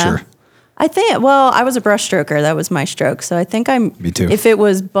story for Yeah. sure. I think, I was a breaststroker. That was my stroke. So I think Me too. If it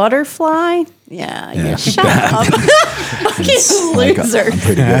was butterfly, yeah. Shut up. Fucking loser. I'm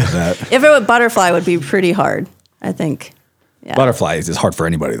pretty good at that. If it was butterfly, it would be pretty hard, I think. Yeah. Butterflies is hard for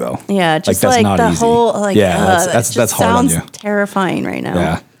anybody though. Yeah, just that's like not the easy. whole, like, Yeah, that that's just hard on sounds you. terrifying right now.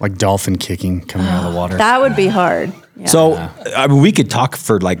 Yeah. Like dolphin kicking coming out of the water. That would be hard. Yeah. So I mean, we could talk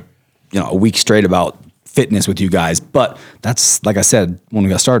for like a week straight about fitness with you guys, but that's like I said when we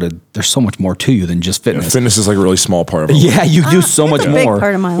got started. There's so much more to you than just fitness. Fitness is like a really small part of it. Yeah, you do so much it's a big more.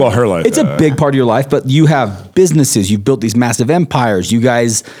 part of my life. Well, her life. It's a big part of your life, but you have businesses. You've built these massive empires. You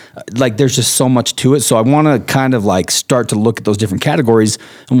guys, like, there's just so much to it. So I want to kind of like start to look at those different categories,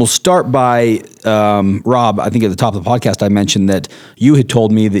 and we'll start by Rob. I think at the top of the podcast, I mentioned that you had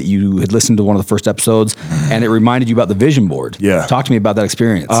told me that you had listened to one of the first episodes, and it reminded you about the vision board. Yeah. Talk to me about that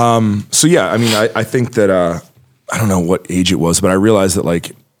experience. So yeah, I mean, I think that I don't know what age it was, but I realized that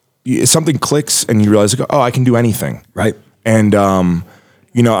like something clicks and you realize like, oh, I can do anything. Right. And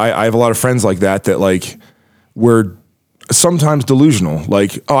I have a lot of friends like that like were sometimes delusional.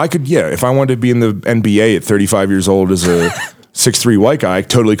 Like, oh, I could, if I wanted to be in the NBA at 35 years old as a 6'3" white guy, I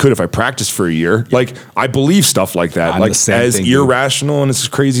totally could if I practiced for a year. Like, I believe stuff like that, I'm like the same as thing, dude. irrational and as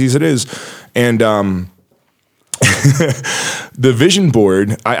crazy as it is. And the vision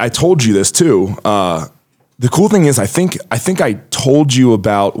board, I told you this too. The cool thing is, I think I told you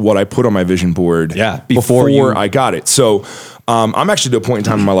about what I put on my vision board. Yeah, before before I got it. So I'm actually at a point in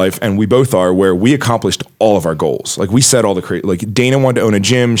time in my life, and we both are, where we accomplished all of our goals. Like we set all the like Dana wanted to own a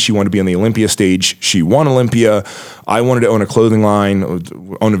gym. She wanted to be on the Olympia stage. She won Olympia. I wanted to own a clothing line,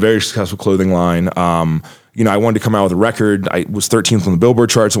 own a very successful clothing line. I wanted to come out with a record. I was 13th on the Billboard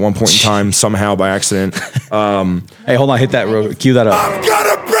charts at one point in time, somehow by accident. Hey, hold on, hit that. Cue that up. I'm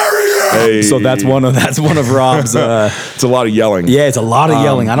gonna bury you. Hey. So that's one of Rob's. It's a lot of yelling. Yeah, it's a lot of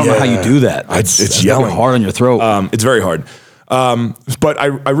yelling. I don't know how you do that. It's That's yelling fucking hard on your throat. It's very hard. But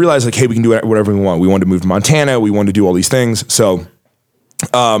I realized like, hey, we can do whatever we want. We wanted to move to Montana. We wanted to do all these things. So,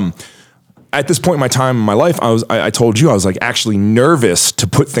 at this point in my time in my life, I told you I was like actually nervous to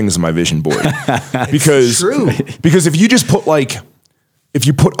put things on my vision board because if you just put like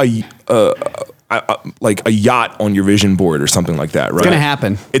a yacht on your vision board or something like that, right? It's gonna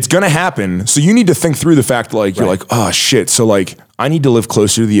happen. It's gonna happen. So you need to think through the fact that like you're like, oh shit. So like I need to live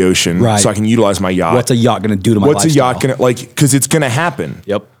closer to the ocean Right. so I can utilize my yacht. What's a yacht going to do to my What's lifestyle? a yacht gonna like? Because it's gonna happen.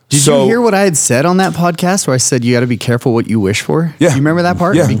 Yep. Did you hear what I had said on that podcast where I said you got to be careful what you wish for? Yeah. Do you remember that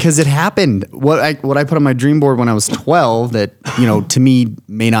part? Yeah. Because it happened. What I put on my dream board when I was 12 that, to me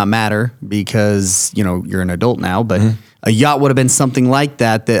may not matter because, you're an adult now, but a yacht would have been something like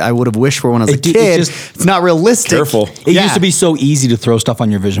that I would have wished for when I was a kid. It's not realistic. Careful. It used to be so easy to throw stuff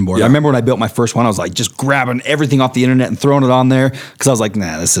on your vision board. Yeah. I remember when I built my first one, I was like just grabbing everything off the internet and throwing it on there because I was like,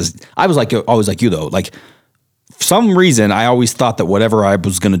 I was like always like you though. Like for some reason, I always thought that whatever I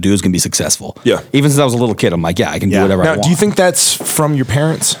was going to do is going to be successful. Yeah. Even since I was a little kid, I'm like, I can do whatever I Now, want. do you think that's from your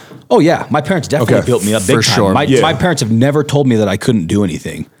parents? Oh yeah, my parents definitely Okay. built me up big For time. sure. My Yeah. parents have never told me that I couldn't do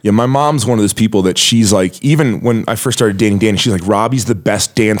anything. Yeah, my mom's one of those people that she's like, even when I first started dating Danny, she's like, Robbie's the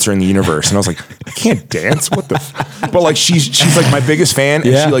best dancer in the universe. And I was like, I can't dance. What the? But like, she's like my biggest fan,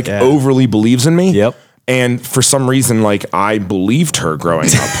 and Yeah. she like Yeah. overly believes in me. Yep. And for some reason, like I believed her growing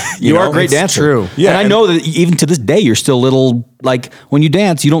up. You are a great It's dancer. true. Yeah, and I and- know that even to this day, you're still a little like when you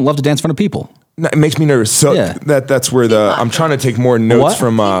dance, you don't love to dance in front of people. No, it makes me nervous. So Yeah. that's where I'm trying to take more notes What?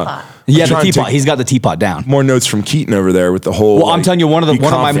 from. Yeah, I'm the trying to teapot. take He's got the teapot down. more notes from Keaton over there with the whole. Well, I'm like, telling you, one of be my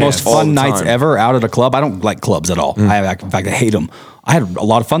confident most all fun the nights time. ever out at a club. I don't like clubs at all. In fact, I hate them. I had a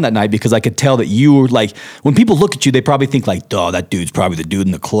lot of fun that night because I could tell that you were like, when people look at you, they probably think like, "Duh, that dude's probably the dude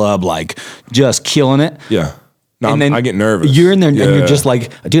in the club, like just killing it." Yeah. No, And then I get nervous. You're in there and Yeah. you're just like,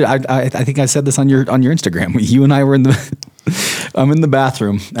 dude. I think I said this on your Instagram. You and I were in the, I'm in the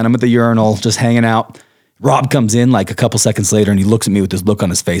bathroom and I'm at the urinal just hanging out. Rob comes in like a couple seconds later and he looks at me with this look on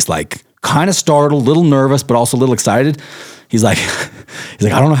his face, like kind of startled, a little nervous, but also a little excited. He's like,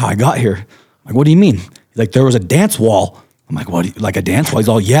 I don't know how I got here. I'm like, what do you mean? He's like, there was a dance wall. I'm like, what? Like a dance wall? He's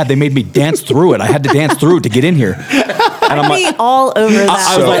all, yeah, they made me dance through it. I had to dance through it to get in here. And I'm Be like, all over that.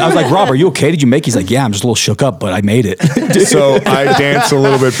 I was like, Rob, are you okay? Did you make? He's like, yeah, I'm just a little shook up, but I made it. So I dance a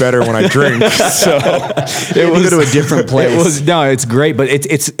little bit better when I drink. So It was go to a different place. It was no, it's great, but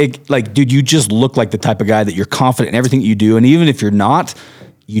it's like, dude, you just look like the type of guy that you're confident in everything you do, and even if you're not,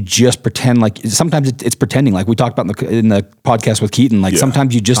 you just pretend like. Sometimes it's pretending, like we talked about in the podcast with Keaton. Like Yeah.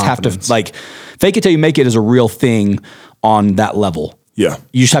 sometimes you just have to like fake it till you make it is a real thing on that level. Yeah.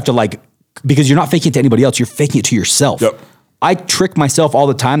 You just have to like, because you're not faking it to anybody else, you're faking it to yourself. Yep. I trick myself all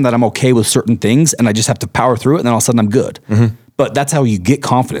the time that I'm okay with certain things and I just have to power through it and then all of a sudden I'm good. But that's how you get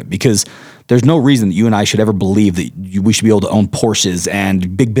confident because there's no reason that you and I should ever believe that we should be able to own Porsches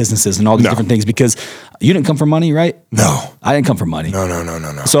and big businesses and all these No. different things because you didn't come from money, right? No. I didn't come from money.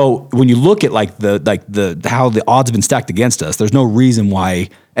 No. So when you look at like the how the odds have been stacked against us, there's no reason why,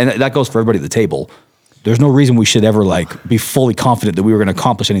 and that goes for everybody at the table. There's no reason we should ever like be fully confident that we were going to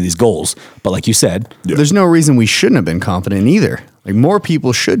accomplish any of these goals. But like you said, There's no reason we shouldn't have been confident either. Like more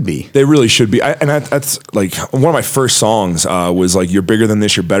people should be. They really should be. That's like one of my first songs was like, "You're bigger than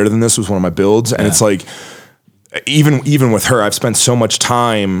this, you're better than this" was one of my builds. And it's like, even with her, I've spent so much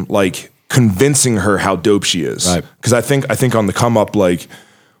time like convincing her how dope she is. Right. Because I think on the come up, like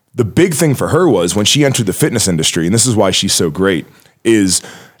the big thing for her was when she entered the fitness industry, and this is why she's so great, is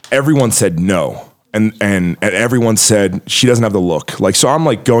everyone said no. And everyone said she doesn't have the look. Like, so I'm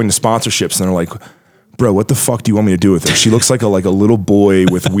like going to sponsorships and they're like, bro, what the fuck do you want me to do with her? She looks like a little boy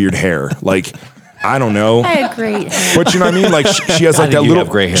with weird hair. Like, I don't know. I had great hair. But you know what I mean? Like she has like think that you little, have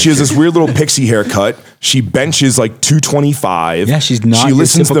gray hair, she has this weird little pixie haircut. She benches like 225. Yeah, she's not your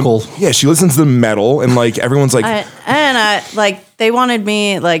typical- she listens to the metal and like everyone's like, They wanted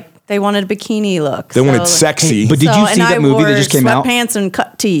me they wanted a bikini look. they wanted sexy. but did you see that movie that just came out? Sweatpants and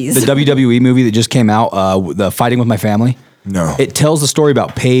cut tees. The WWE movie that just came out, the Fighting with My Family. No. It tells the story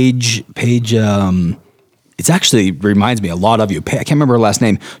about Paige. It's actually reminds me a lot of you. I can't remember her last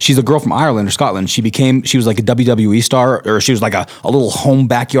name. She's a girl from Ireland or Scotland. She was like a WWE star, or she was like a little home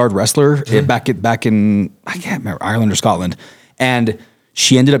backyard wrestler back in I can't remember, Ireland or Scotland, and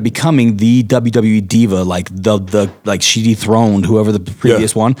she ended up becoming the WWE diva, like like she dethroned whoever the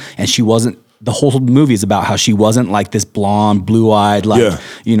previous one, and she wasn't. The whole movie is about how she wasn't like this blonde, blue-eyed, like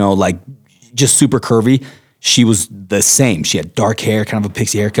like just super curvy. She was the same. She had dark hair, kind of a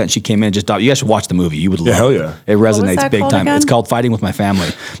pixie haircut, and she came in and just thought, you guys should watch the movie. You would love hell it. yeah. It was resonates that big called time. again? It's called Fighting with My Family.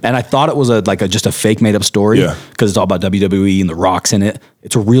 And I thought it was just a fake made up story Yeah. because it's all about WWE and The Rock's in it.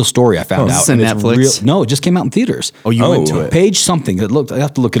 It's a real story I found is out. this on and it's Netflix? No, it just came out in theaters. Oh, you went to it. Page something. I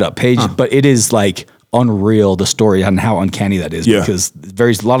have to look it up. Page, but it is like unreal, the story and how uncanny that is Yeah. because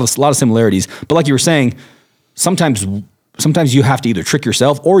there's a lot of similarities. But like you were saying, sometimes you have to either trick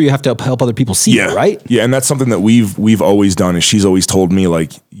yourself or you have to help other people see it, right? Yeah, and that's something that we've always done. Is she's always told me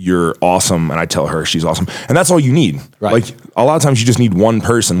like, you're awesome, and I tell her she's awesome, and that's all you need. Right. Like a lot of times you just need one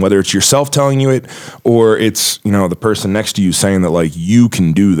person, whether it's yourself telling you it or it's the person next to you saying that like you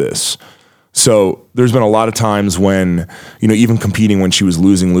can do this. So there's been a lot of times when even competing when she was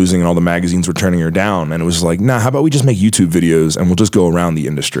losing, and all the magazines were turning her down, and it was like, nah, how about we just make YouTube videos and we'll just go around the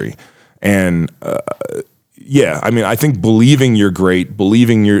industry and. Yeah, I mean, I think believing you're great,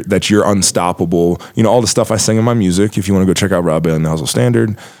 believing that you're unstoppable, all the stuff I sing in my music. If you want to go check out Rob Bailey and the Hustle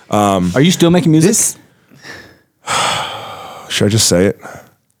Standard, Are you still making music? should I just say it?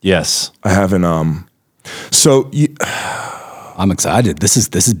 Yes. I haven't. I'm excited. This is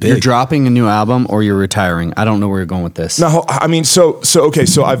big. You're dropping a new album or you're retiring. I don't know where you're going with this. No, I mean, okay,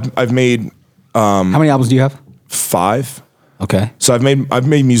 so I've made How many albums do you have? 5. Okay. So I've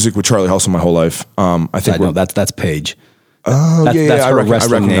made music with Charlie Hustle my whole life. I think I know that's Paige. Oh, That's I her recognize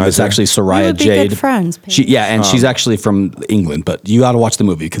wrestling name. It's her. actually Soraya We would be Jade. good friends, Paige. She's actually from England, but you got to watch the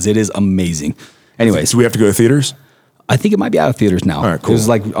movie because it is amazing. Anyways, Do we have to go to theaters? I think it might be out of theaters now. All right, cool. It was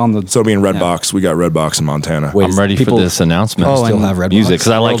like on the. So it'll be in Redbox. We got Redbox in Montana. Wait, I'm ready people- for this announcement. Oh, still have Redbox? music because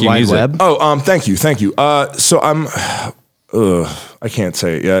I like World your Wide music. Web? Oh, thank you. So I'm, I can't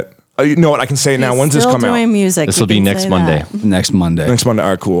say it yet. You know what? I can say it now. He's When's this still come out? doing music. This you will be can next say Monday. that. Next Monday. Next Monday. All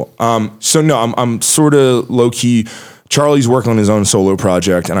right, cool. So no, I'm sort of low key. Charlie's working on his own solo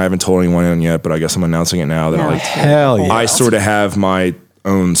project, and I haven't told anyone yet, but I guess I'm announcing it now that Yeah. Hell yeah. I sort of have my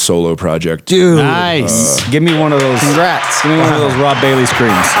own solo project. Dude. Nice. Give me one of those. Congrats. Give me one of those Rob Bailey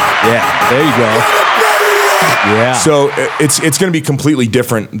screams. Yeah. There you go. Yeah. So it's going to be completely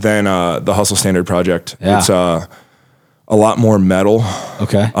different than the Hustle Standard project. Yeah. It's a lot more metal,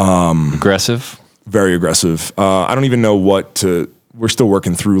 Okay. Aggressive. very aggressive. I don't even know what to. We're still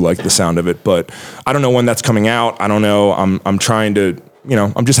working through like the sound of it, but I don't know when that's coming out. I don't know. I'm trying to.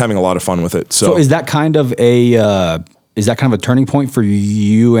 I'm just having a lot of fun with it. So is that kind of a turning point for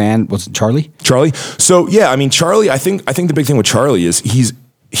you and what's it, Charlie? Charlie. So yeah, I mean Charlie. I think the big thing with Charlie is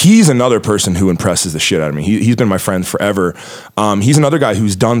he's another person who impresses the shit out of me. He's been my friend forever. He's another guy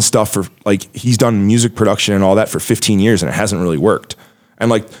who's done stuff for he's done music production and all that for 15 years and it hasn't really worked. And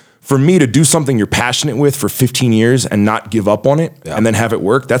like for me to do something you're passionate with for 15 years and not give up on it and then have it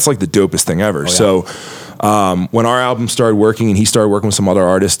work, that's like the dopest thing ever. So when our album started working and he started working with some other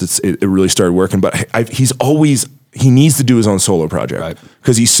artists, it really started working. But he needs to do his own solo project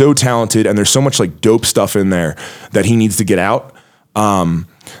because he's so talented and there's so much like dope stuff in there that he needs to get out.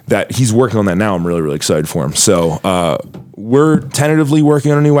 That he's working on that now. I'm really, really excited for him. So we're tentatively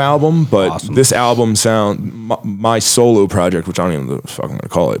working on a new album, but this album my solo project, which I don't even know what the fuck I'm going to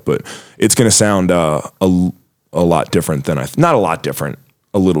call it, but it's going to sound a lot different than not a lot different,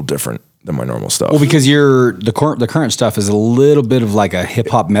 a little different than my normal stuff. Well, because the current stuff is a little bit of like a hip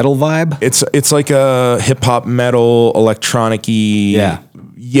hop metal vibe. It's like a hip hop metal electronic-y.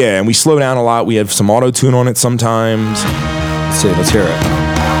 Yeah, and we slow down a lot. We have some auto tune on it sometimes. Let's see, let's hear it.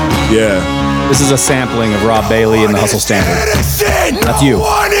 Yeah. This is a sampling of Rob Bailey in the Hustle Standard. That's you.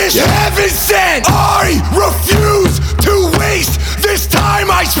 One is heaven sent. I refuse to waste this time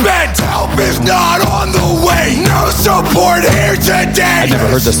I spent. Help is not on the way. No support here today. I've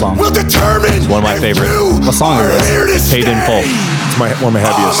never heard this song. Will determine one of my favorite. What song is this? Paid in full. It's one of my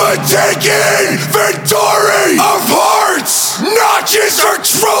happiest. I'm taking inventory of hearts, not just a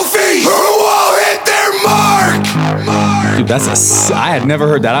trophy. Who will hit their mark? Dude, I had never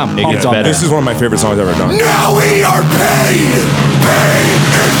heard that. I'm It pumped gets on better. this. This is one of my favorite songs I've ever done. Now we are paid in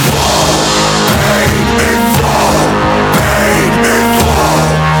full, paid in full, paid in full.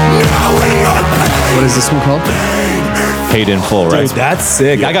 Now we are paid. What is this one called? Paid in full, right? Dude, that's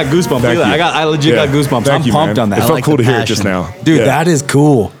sick. I got goosebumps. Thank Look at you. that. I legit got goosebumps. Thank I'm you, pumped man. on that. It I felt like cool the to hear it just passion. now. Dude, Yeah. that is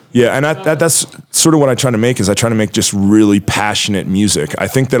cool. Yeah, and that's sort of what I try to make is I try to make just really passionate music. I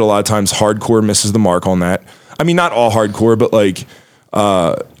think that a lot of times hardcore misses the mark on that. I mean, not all hardcore, but like,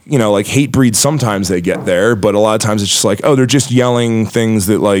 like Hatebreed, sometimes they get there, but a lot of times it's just like, oh, they're just yelling things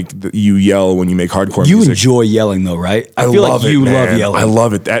that that you yell when you make hardcore You music. enjoy yelling though, right? I feel love like you it, love man. yelling. I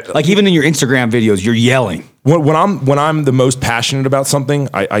love it. That Like even in your Instagram videos, you're yelling. when I'm the most passionate about something,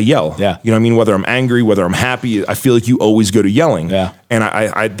 I yell. Yeah. You know what I mean? Whether I'm angry, whether I'm happy, I feel like you always go to yelling. Yeah. And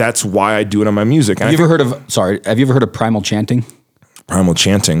I that's why I do it on my music. And Have you ever heard of primal chanting? Primal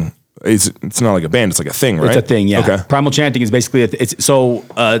Chanting? It's not like a band, it's like a thing, right? It's a thing, yeah. Okay. Primal chanting is basically it's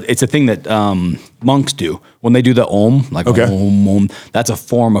a thing that monks do when they do the Om, like Okay. Om. That's a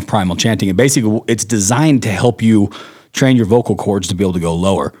form of primal chanting, and basically it's designed to help you train your vocal cords to be able to go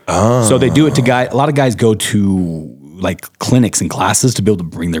lower. So they do it to a lot of guys go to like clinics and classes to be able to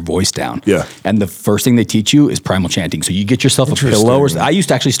bring their voice down. Yeah. And the first thing they teach you is primal chanting. So you get yourself a pillow. I used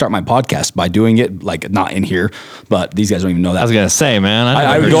to actually start my podcast by doing it, like not in here, but these guys don't even know that. I was gonna say, man.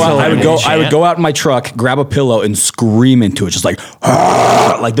 I would go out in my truck, grab a pillow, and scream into it, just like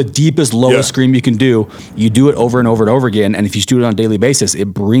the deepest, lowest scream you can do. You do it over and over and over again, and if you do it on a daily basis, it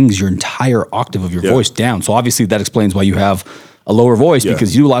brings your entire octave of your voice down. So obviously, that explains why you have a lower voice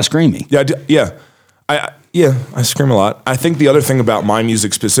because you do a lot of screaming. I scream a lot. I think the other thing about my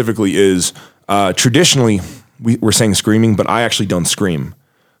music specifically is traditionally we're saying screaming, but I actually don't scream.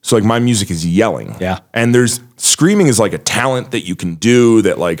 So like my music is yelling. Yeah. And screaming is like a talent that you can do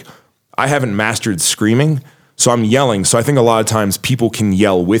that like I haven't mastered screaming. So I'm yelling. So I think a lot of times people can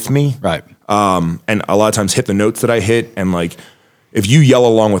yell with me. Right. And a lot of times hit the notes that I hit. And like if you yell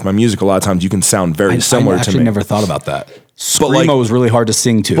along with my music, a lot of times you can sound very similar I to actually me. never thought about that. Screamo is really hard to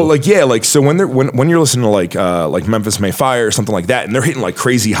sing to. But like, yeah, like so when you're listening to like Memphis May Fire or something like that, and they're hitting like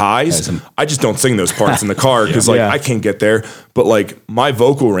crazy highs, I just don't sing those parts in the car because like I can't get there. But like my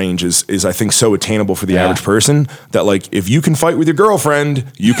vocal range is I think so attainable for the average person that like if you can fight with your girlfriend,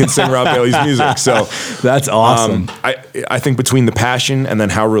 you can sing Rob Bailey's music. So that's awesome. I think between the passion and then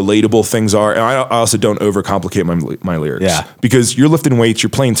how relatable things are, and I also don't overcomplicate my lyrics. Yeah. Because you're lifting weights,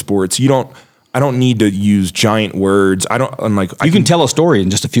 you're playing sports, I don't need to use giant words. You can tell a story in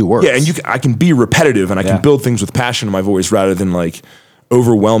just a few words. Yeah, and I can be repetitive and I can build things with passion in my voice rather than like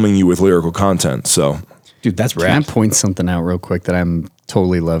overwhelming you with lyrical content. So, dude, that's rad. Can I point something out real quick that I'm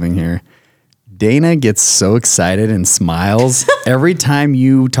totally loving here? Dana gets so excited and smiles every time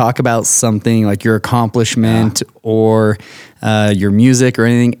you talk about something like your accomplishment or your music or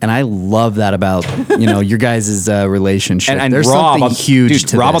anything. And I love that about, your guys' relationship. And there's Rob, something huge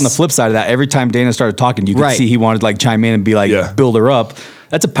to Rob this. on the flip side of that, every time Dana started talking, you could see he wanted to like chime in and be like, build her up.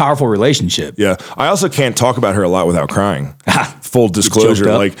 That's a powerful relationship. Yeah. I also can't talk about her a lot without crying. Full disclosure.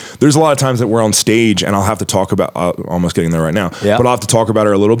 Like there's a lot of times that we're on stage and I'll have to talk about, almost getting there right now, but I'll have to talk about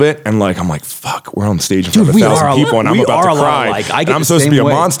her a little bit. And like, I'm like, fuck, we're on stage in front of 1,000 people and I'm about to cry. I'm supposed to be a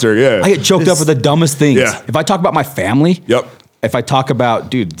monster. Yeah. I get choked up with the dumbest things. Yeah. If I talk about my family. Yep. If I talk about,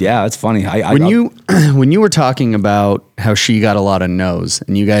 dude, yeah, it's funny. When you were talking about how she got a lot of no's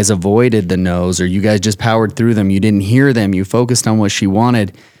and you guys avoided the no's or you guys just powered through them, you didn't hear them, you focused on what she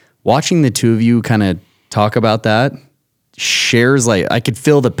wanted. Watching the two of you kind of talk about that shares like I could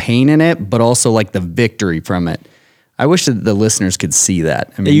feel the pain in it, but also like the victory from it. I wish that the listeners could see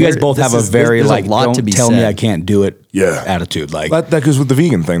that. I mean, you guys both have a very like, lot to be tell said. me I can't do it attitude. Like that goes with the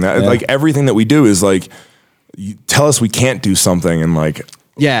vegan thing. That like everything that we do is like, you tell us we can't do something and like,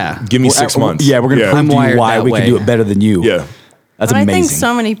 give me 6 months. Yeah, we're gonna prove to you why we can do it better than you. Yeah, that's but amazing. I think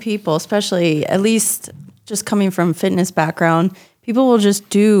so many people, especially at least just coming from fitness background, people will just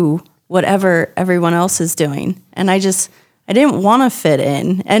do whatever everyone else is doing, and I didn't want to fit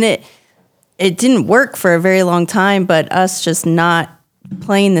in, and it didn't work for a very long time. But us just not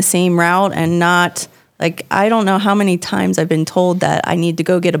playing the same route and not. Like, I don't know how many times I've been told that I need to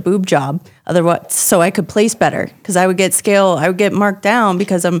go get a boob job otherwise so I could place better because I would get marked down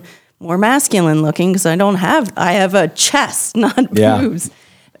because I'm more masculine looking because I have a chest, not boobs.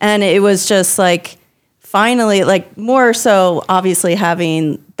 And it was just like, finally, like more so obviously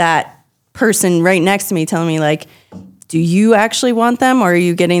having that person right next to me telling me like, do you actually want them or are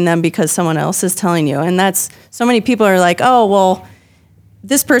you getting them because someone else is telling you? And that's, so many people are like, oh, well,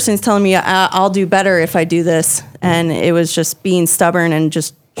 this person's telling me I'll do better if I do this. And it was just being stubborn and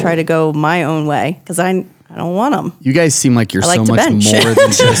just try to go my own way because I don't want them. You guys seem like you're so much more than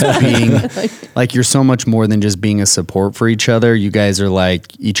just being like you're so much more than just being a support for each other. You guys are like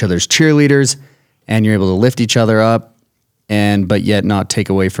each other's cheerleaders and you're able to lift each other up but yet not take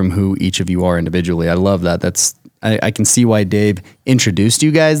away from who each of you are individually. I love that. I can see why Dave introduced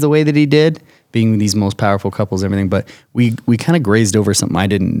you guys the way that he did, being these most powerful couples, everything. But we kind of grazed over something I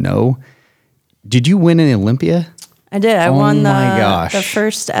didn't know. Did you win an Olympia? I did. I won the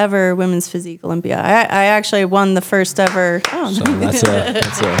first ever women's physique Olympia. I actually won the first ever. Oh, so that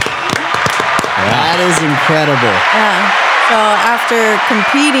is incredible. Yeah. So after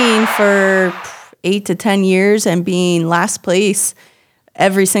competing for 8 to 10 years and being last place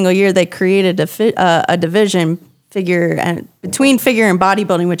every single year, they created a division between figure and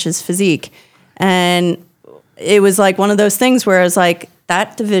bodybuilding, which is physique. And it was like one of those things where I was like,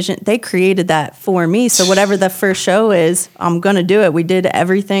 that division, they created that for me. So whatever the first show is, I'm going to do it. We did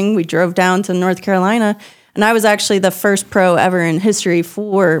everything. We drove down to North Carolina. And I was actually the first pro ever in history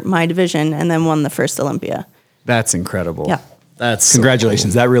for my division and then won the first Olympia. That's incredible. Yeah. That's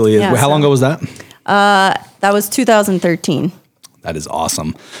congratulations. That really is. Yeah, How long ago was that? That was 2013. That is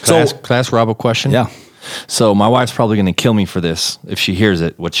awesome. Can I ask Rob a question? Yeah. So my wife's probably going to kill me for this if she hears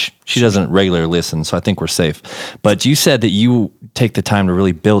it, which she doesn't regularly listen, so I think we're safe. But you said that you take the time to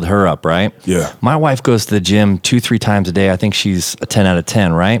really build her up, right? Yeah. My wife goes to the gym 2-3 times a day. I think she's a 10 out of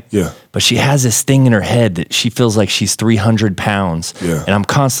 10, right? Yeah. But she has this thing in her head that she feels like she's 300 pounds. Yeah. And I'm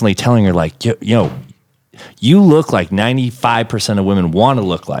constantly telling her like, you look like 95% of women want to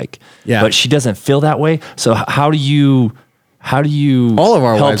look like. Yeah. But she doesn't feel that way. So how do you all of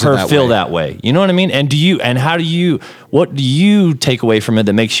our help wives are her that feel way. that way? You know what I mean? What do you take away from it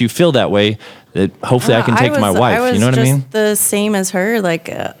that makes you feel that way that hopefully I can take to my wife? You know what I mean? I was just the same as her.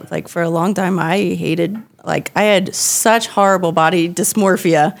 Like for a long time, I hated, I had such horrible body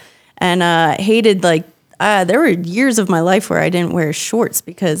dysmorphia and hated, there were years of my life where I didn't wear shorts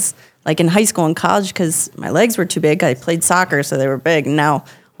because, in high school and college, because my legs were too big. I played soccer, so they were big. And now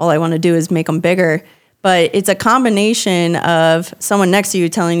all I want to do is make them bigger. But it's a combination of someone next to you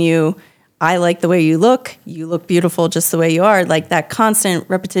telling you, I like the way you look beautiful just the way you are. Like that constant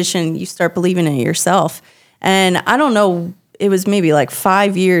repetition, you start believing in it yourself. And I don't know, it was maybe like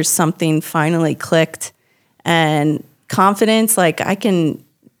 5 years something finally clicked, and confidence, like I can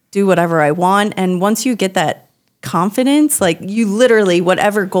do whatever I want. And once you get that confidence, like you literally,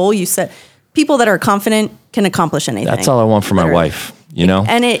 whatever goal you set, people that are confident can accomplish anything. That's all I want for my wife, you know?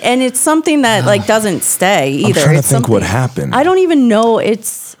 And it's something that like doesn't stay either. I'm trying to It's think what something- happened. I don't even know.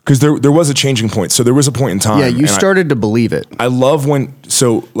 It's Because there was a changing point. So there was a point in time. Yeah, you and started to believe it. I love when,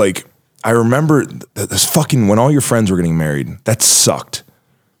 so like, I remember this fucking, when all your friends were getting married, that sucked.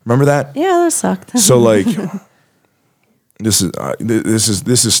 Remember that? yeah, that sucked. So like, this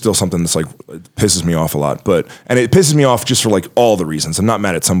is still something that's like pisses me off a lot, and it pisses me off just for like all the reasons. I'm not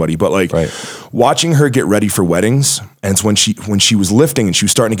mad at somebody, but like watching her get ready for weddings, and it's when she was lifting and she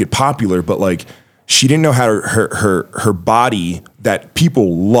was starting to get popular, but like she didn't know how her body that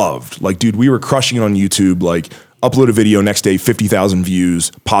people loved. Like, dude, we were crushing it on YouTube. Like, upload a video, next day 50,000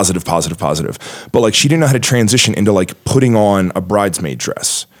 views, positive. But like she didn't know how to transition into like putting on a bridesmaid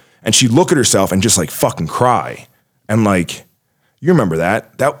dress, and she'd look at herself and just like fucking cry. And like, you remember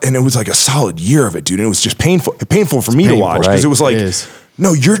that, and it was like a solid year of it, dude. And it was just painful for me to watch, because it was like,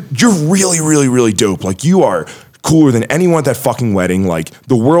 no, you're really, really, really dope. Like, you are cooler than anyone at that fucking wedding. Like,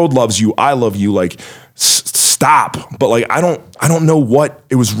 the world loves you. I love you. Like, stop. But like, I don't know what,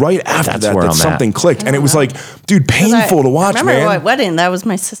 it was right after that something clicked. And it was like, dude, painful to watch, I remember man. what wedding? That was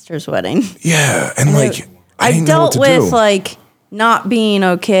my sister's wedding. Yeah. And like, I didn't know what dealt to with do. like not being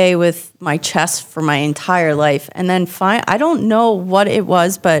okay with my chest for my entire life. And then I don't know what it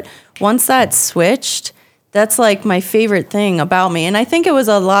was, but once that switched, that's like my favorite thing about me. And I think it was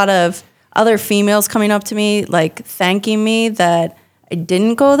a lot of other females coming up to me, like thanking me that I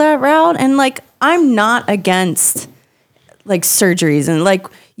didn't go that route. And like, I'm not against like surgeries, and like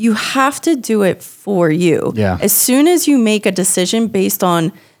you have to do it for you. Yeah. As soon as you make a decision based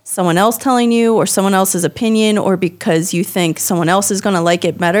on someone else telling you or someone else's opinion, or because you think someone else is going to like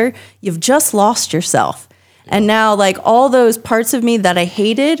it better, you've just lost yourself. And now like all those parts of me that I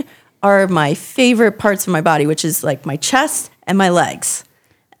hated are my favorite parts of my body, which is like my chest and my legs.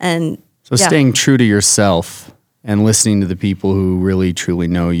 And So staying true to yourself and listening to the people who really truly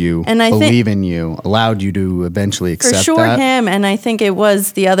know you, and I believe in you, allowed you to eventually accept for sure that. him, and I think it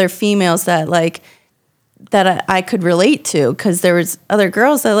was the other females that like that I could relate to, because there was other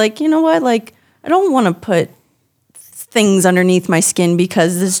girls that like, you know what, like I don't want to put things underneath my skin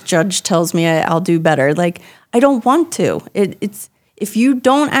because this judge tells me I'll do better. Like, I don't want to. It's if you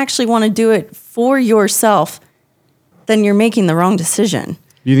don't actually want to do it for yourself, then you're making the wrong decision.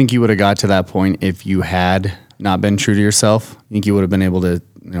 You think you would have got to that point if you had not been true to yourself? You think you would have been able to,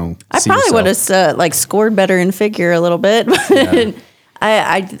 I see probably would yourself? have like scored better in figure a little bit, but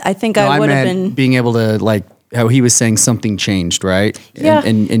I think I would have been being able to, like how he was saying, something changed, right? Yeah.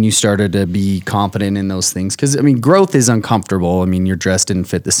 And you started to be confident in those things. Because I mean, growth is uncomfortable. I mean, your dress didn't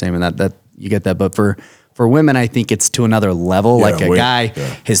fit the same, and that you get that. But for women, I think it's to another level. Yeah, like a guy,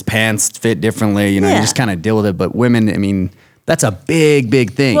 his pants fit differently. You just kind of deal with it. But women, I mean, that's a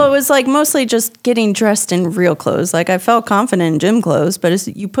big thing. Well, it was like mostly just getting dressed in real clothes. Like I felt confident in gym clothes, but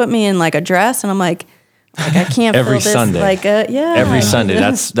you put me in like a dress, and I'm like I can't Every feel this. Sunday. Like Every Sunday.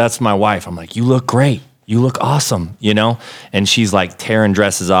 That's my wife. I'm like, you look great. You look awesome, And she's like tearing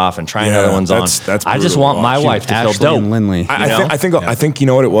dresses off and trying other ones on. That's I just brutal want to my watch. wife to feel Ashley dope. and Lindley. I think you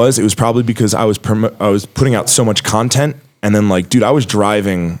know what it was? It was probably because I was putting out so much content, and then like, dude, I was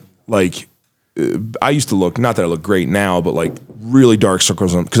driving like I used to look, not that I look great now, but like really dark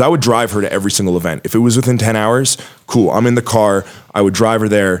circles on, because I would drive her to every single event. If it was within 10 hours, cool. I'm in the car. I would drive her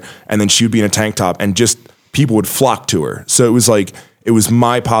there, and then she would be in a tank top, and just people would flock to her. So it was like, it was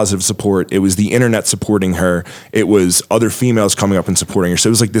my positive support. It was the internet supporting her. It was other females coming up and supporting her. So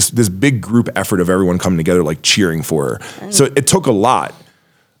it was like this big group effort of everyone coming together, like cheering for her. So it took a lot.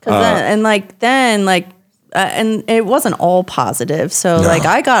 and it wasn't all positive. So like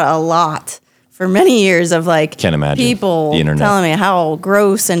I got a lot for many years of like Can't imagine. people The internet. telling me how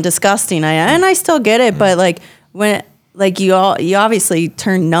gross and disgusting I am, and I still get it. But like when like you obviously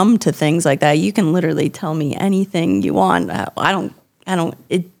turn numb to things like that. You can literally tell me anything you want.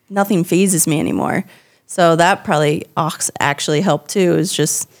 Nothing phases me anymore. So that probably actually helped too. It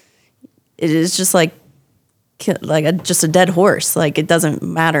is just like just a dead horse. Like it doesn't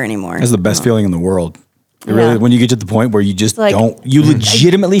matter anymore. That's the best feeling in the world. It really, when you get to the point where you just Like, you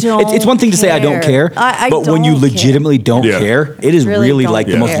legitimately, it's one thing to say I don't care, I but when you don't legitimately don't care, it is really like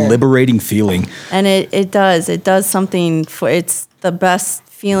the most care. liberating feeling. And it does something it's the best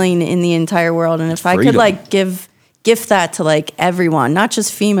feeling in the entire world. And if I could Freedom. like gift that to like everyone, not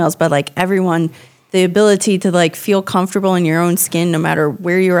just females, but like everyone, the ability to like feel comfortable in your own skin, no matter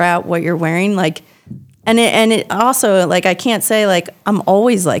where you're at, what you're wearing, like, and it also, like, I can't say like I'm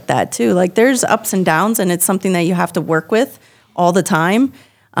always like that too. Like there's ups and downs, and it's something that you have to work with all the time.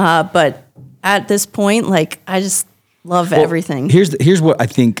 But at this point, like, I just love everything. Here's what I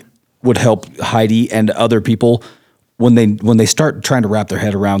think would help Heidi and other people when they start trying to wrap their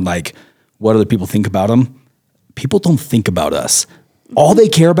head around like what other people think about them. People don't think about us. All they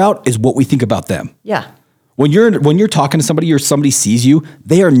care about is what we think about them. Yeah. When you're talking to somebody or somebody sees you,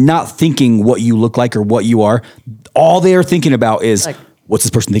 they are not thinking what you look like or what you are. All they are thinking about is Like- what's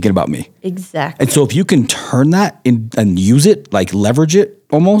this person thinking about me? Exactly. And so if you can turn that and use it, like leverage it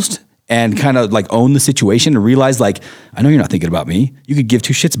almost, and kind of like own the situation and realize like, I know you're not thinking about me. You could give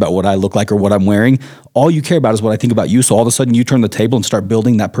two shits about what I look like or what I'm wearing. All you care about is what I think about you. So all of a sudden you turn the table and start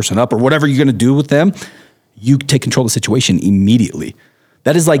building that person up or whatever you're going to do with them. You take control of the situation immediately.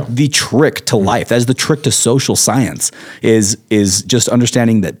 That is like the trick to life. That is the trick to social science is just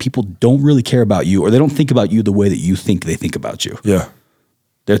understanding that people don't really care about you, or they don't think about you the way that you think they think about you. Yeah.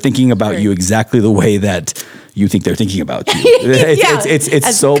 They're thinking about you exactly the way that you think they're thinking about you. It's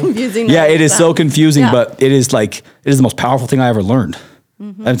As so confusing yeah, as it is so sounds. confusing, Yeah. but it is the most powerful thing I ever learned.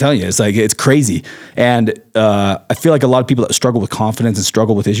 I'm telling you, it's crazy. And I feel like a lot of people that struggle with confidence and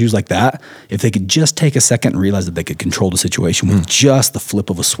struggle with issues like that, if they could just take a second and realize that they could control the situation with just the flip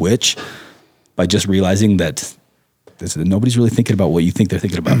of a switch, by just realizing that nobody's really thinking about what you think they're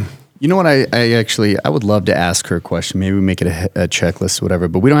thinking about. You know what? I would love to ask her a question. Maybe we make it a checklist, or whatever.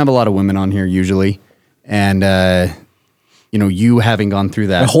 But we don't have a lot of women on here usually, and you having gone through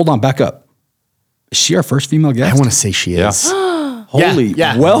that. But hold on, back up. Is she our first female guest? I want to say she is. Holy,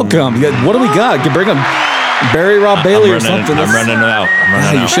 Yeah. welcome. Yeah, what do we got? Bring them Barry Rob Bailey or something. I'm running out.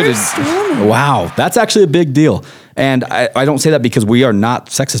 You should have. Wow, that's actually a big deal. And I don't say that because we are not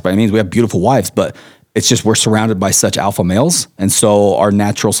sexist by any means. We have beautiful wives, but it's just we're surrounded by such alpha males. And so our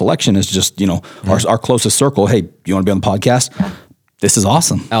natural selection is just, our closest circle. Hey, you want to be on the podcast? This is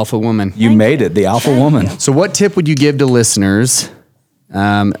awesome. Alpha woman. You made it, the alpha woman. So what tip would you give to listeners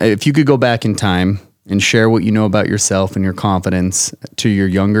if you could go back in time and share what you know about yourself and your confidence to your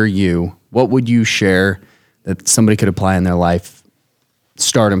younger you? What would you share that somebody could apply in their life?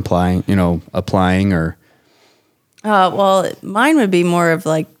 Start applying or... Well, mine would be more of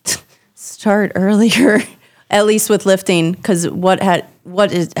like start earlier, at least with lifting, because what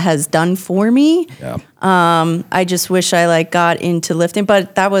it has done for me. Yeah. I just wish I like got into lifting,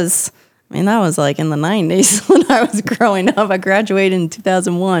 but that was like in the 90s when I was growing up. I graduated in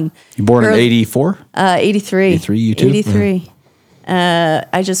 2001. You born in 84? 83. 83, you too? 83.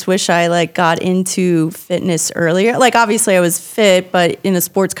 I just wish I like got into fitness earlier. Like obviously I was fit, but in a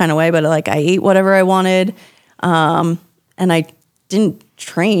sports kind of way, but like I ate whatever I wanted. And I didn't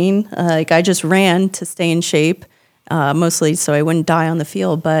train. Like I just ran to stay in shape, mostly so I wouldn't die on the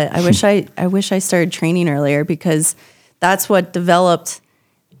field. But I wish I started training earlier, because that's what developed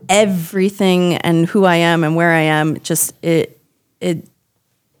everything and who I am and where I am. Just it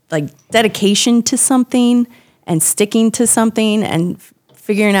like dedication to something and sticking to something and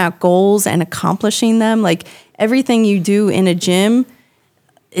figuring out goals and accomplishing them. Like everything you do in a gym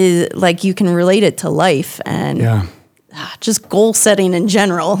is like, you can relate it to life and just goal setting in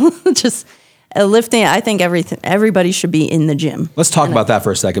general. Just lifting. I think everybody should be in the gym. Let's talk about that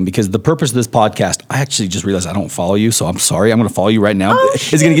for a second, because the purpose of this podcast, I actually just realized I don't follow you, so I'm sorry. I'm going to follow you right now.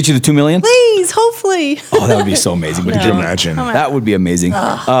 Is it going to get you to 2 million? Please, hopefully. Oh, that would be so amazing. But Could you imagine? that would be amazing.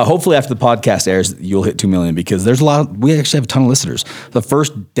 Hopefully after the podcast airs, you'll hit 2 million, because there's we actually have a ton of listeners. The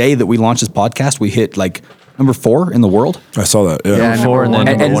first day that we launched this podcast, we hit like number 4 in the world. I saw that. Yeah. Yeah, Number 4 and then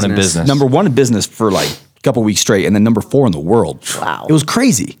number number one 1 in business. Number 1 in business for like a couple weeks straight, and then number 4 in the world. Wow. It was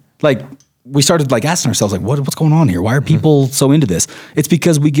crazy. Like we started like asking ourselves like, what's going on here? Why are people so into this? It's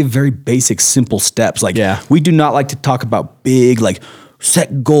because we give very basic, simple steps. Like we do not like to talk about big, like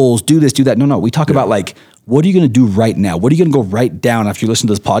set goals, do this, do that. No. We talk about like, what are you going to do right now? What are you going to go write down after you listen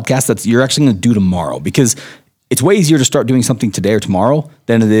to this podcast that you're actually going to do tomorrow? Because it's way easier to start doing something today or tomorrow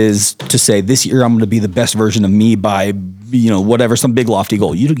than it is to say this year I'm going to be the best version of me by, whatever, some big lofty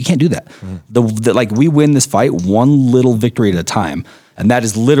goal. You can't do that. Like we win this fight one little victory at a time. And that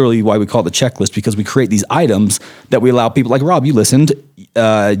is literally why we call it the checklist, because we create these items that we allow people like Rob, you listened,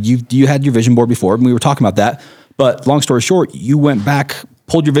 you had your vision board before and we were talking about that. But long story short, you went back,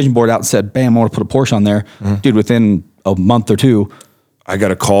 pulled your vision board out and said, bam, I want to put a Porsche on there. Dude, within a month or two, I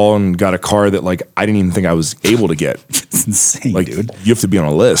got a call and got a car that like I didn't even think I was able to get. It's insane, Like dude. you have to be on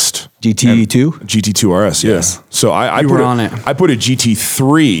a list. GT2? GT2 RS, yes. So I were put on it. I put a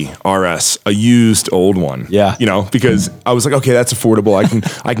GT3 RS, a used old one. Yeah. You know, because I was like, okay, that's affordable.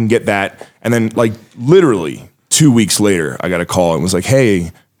 I can get that. And then like literally 2 weeks later, I got a call and was like,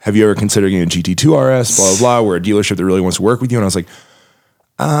 hey, have you ever considered getting a GT2 RS? Blah, blah, blah. We're a dealership that really wants to work with you. And I was like,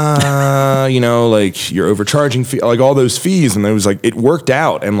 you know, like you're overcharging like all those fees. And it was like, it worked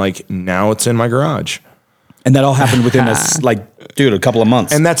out. And like, now it's in my garage. And that all happened within a couple of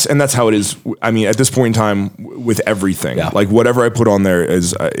months. And that's how it is. I mean, at this point in time with everything, Yeah. like whatever I put on there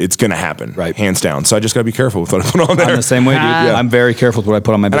is, it's going to happen, Right. hands down. So I just got to be careful with what I put on there. I'm the same way, dude. Yeah. I'm very careful with what I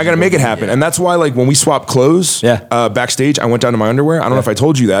put on my And I got to make it happen. And that's why, like, when we swapped clothes Yeah. backstage, I went down to my underwear. I don't know if I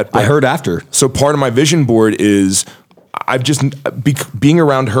told you that. I but- heard after. So part of my vision board is I've just being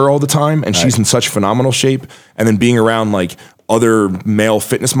around her all the time, and she's in such phenomenal shape. And then being around like other male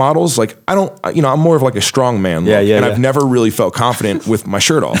fitness models, like I don't, you know, I'm more of like a strong man. Yeah, look, yeah, and yeah. I've never really felt confident with my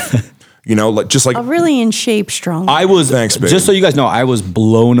shirt off. You know, like just like A really in shape, strong. I was, Thanks, babe. just so you guys know, I was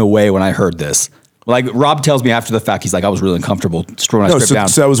blown away when I heard this. Like Rob tells me after the fact, he's like, I was really uncomfortable throwing my no, script so, down.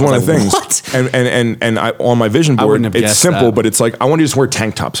 so that was one I of the like, things. What? And I on my vision board, wouldn't have it's guessed simple, that. but it's like I want to just wear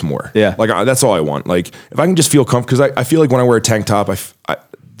tank tops more. Yeah. like that's all I want. Like if I can just feel comfortable, because I feel like when I wear a tank top,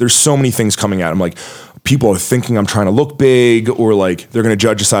 there's so many things coming at. I'm like, people are thinking I'm trying to look big, or like they're going to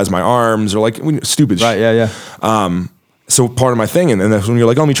judge the size of my arms, or like stupid Right, shit. yeah. So part of my thing, and then that's when you're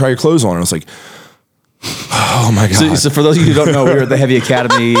like, let me try your clothes on. And I was like, oh my God. So for those of you who don't know, we were at the Heavy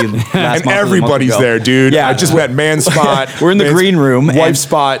Academy last month, and or a everybody's month ago. there, dude. Yeah. I just went man spot. We're in the green room, wife and-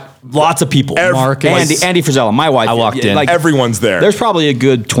 spot. Lots of people. Marcus. Andy Frizella, my wife. I walked in. Like, Everyone's there. there's probably a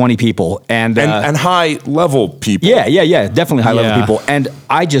good 20 people. And high level people. Yeah, definitely high level Yeah. people. And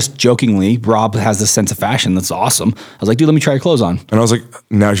I just jokingly, Rob has this sense of fashion that's awesome. I was like, dude, let me try your clothes on. And I was like,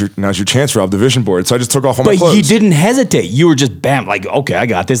 now's your chance, Rob, the vision board. So I just took off all my But clothes. you didn't hesitate. You were just bam, like, okay, I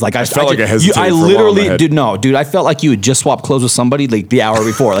got this. Like I felt like I just- hesitated I for a while in my literally head. did no, dude. I felt like you had just swapped clothes with somebody like the hour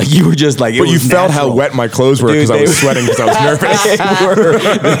before. Like you were just like, But you felt how wet my clothes were Dude, because I they was were- sweating because I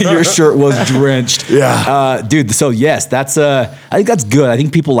was nervous. Your shirt was drenched. Yeah. Dude. So yes, that's I think that's good. I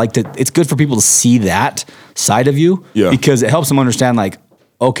think people like to. It's good for people to see that side of you. Yeah. Because it helps them understand. Like,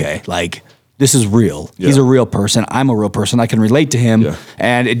 okay, like this is real. Yeah. He's a real person. I'm a real person. I can relate to him. Yeah.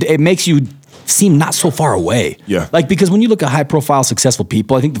 And it makes you seem not so far away. Yeah. Like because when you look at high profile successful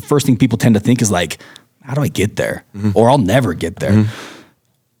people, I think the first thing people tend to think is like, how do I get there? Or I'll never get there.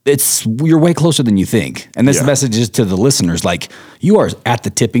 It's you're way closer than you think. And this Yeah. message is to the listeners, like you are at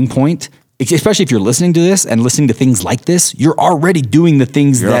the tipping point, especially if you're listening to this and listening to things like this, you're already doing the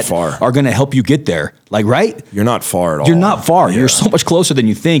things You're not that far. are going to help you get there. Like, right? You're not far at all. You're not far. Yeah. You're so much closer than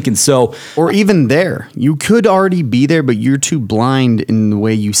you think. And so Or even there. You could already be there, but you're too blind in the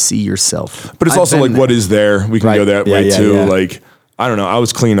way you see yourself. But it's I've also been like, there. what is there? We can Right. go that Yeah, way yeah, too. yeah. Like, I don't know. I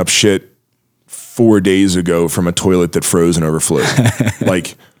was cleaning up shit 4 days ago from a toilet that froze and overflowed.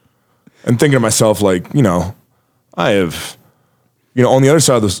 Like, and thinking to myself, like, you know, I have, you know, on the other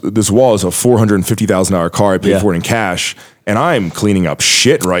side of this wall is a $450,000 car I paid Yeah. for it in cash. And I'm cleaning up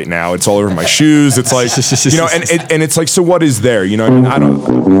shit right now. It's all over my shoes. It's like, you know, and it's like, so what is there? You know, I mean, I don't,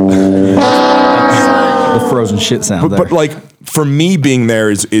 the frozen shit sound there. but like for me being there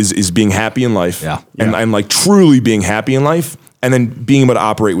is being happy in life. Yeah. And I'm like truly being happy in life, and then being able to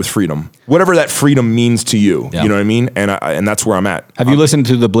operate with freedom, whatever that freedom means to you. Yeah. You know what I mean? And that's where I'm at. Have you listened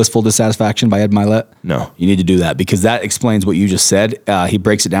to The Blissful Dissatisfaction by Ed Milet? No. You need to do that because that explains what you just said. He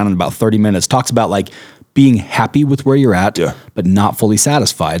breaks it down in about 30 minutes, talks about like being happy with where you're at, Yeah. but not fully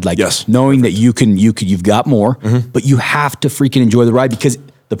satisfied. Like Yes. knowing that you've got more, but you have to freaking enjoy the ride because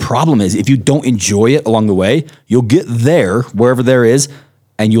the problem is if you don't enjoy it along the way, you'll get there, wherever there is,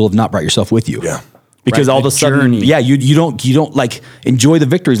 and you'll have not brought yourself with you. Yeah. Because Right, all of the a sudden, journey. yeah, you don't like enjoy the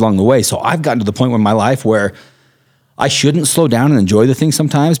victories along the way. So I've gotten to the point in my life where I shouldn't slow down and enjoy the things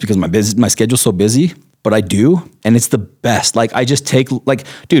sometimes because my schedule's so busy, but I do, and it's the best. Like I just take like,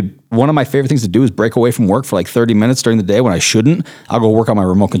 dude, one of my favorite things to do is break away from work for like 30 minutes during the day when I shouldn't. I'll go work on my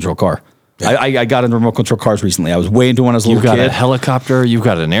remote control car. I got into remote control cars recently. I was way into when I was a You've little got kid. a helicopter. You've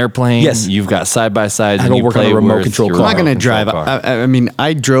got an airplane. Yes. You've got side by sides. I and go you work on a play remote with control your car. I'm not going to remote drive. control car. I mean,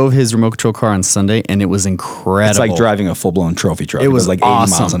 I drove his remote control car on Sunday, and it was incredible. It's like driving a full blown trophy truck. It was like 80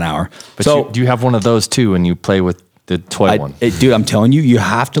 awesome. miles an hour. But so do you have one of those too when you play with the toy one? Dude, I'm telling you, you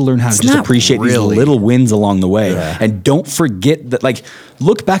have to learn how to just not appreciate these really. little wins along the way. And don't forget that, like,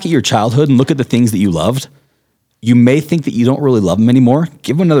 look back at your childhood and look at the things that you loved. You may think that you don't really love them anymore.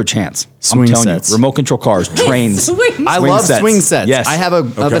 Give them another chance. Swing I'm telling sets. you, remote control cars, trains. I love sets. swing sets. Yes. I have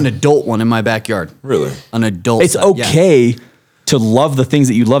an adult one in my backyard. Really? An adult It's set, yeah. okay to love the things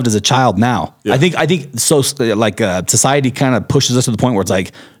that you loved as a child now. Yeah. I think so. Like society kind of pushes us to the point where it's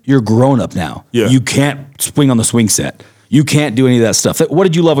like you're grown up now. Yeah. You can't swing on the swing set. You can't do any of that stuff. What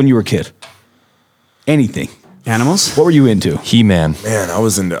did you love when you were a kid? Anything. Animals? What were you into? He-Man. Man, I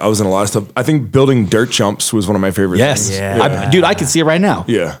was in a lot of stuff. I think building dirt jumps was one of my favorite Yes. things. Yeah. Dude, I can see it right now.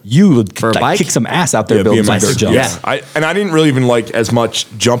 Yeah. You would For a bike? kick some ass out there building some BMX. dirt jumps. Yeah. I didn't really even like as much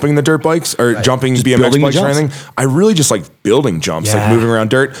jumping the dirt bikes or jumping Just BMX building the bikes or jumps. anything. I really just like building jumps, like Yeah. moving around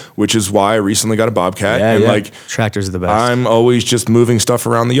dirt, which is why I recently got a Bobcat. Yeah, and yeah. like Tractors are the best. I'm always just moving stuff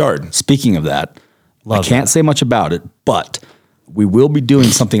around the yard. Speaking of that, I Love can't that. say much about it, but we will be doing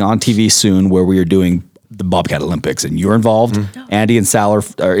something on TV soon where we are doing the Bobcat Olympics, and you're involved. Andy and Sal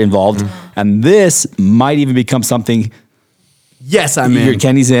are involved, and this might even become something. Yes, I'm in.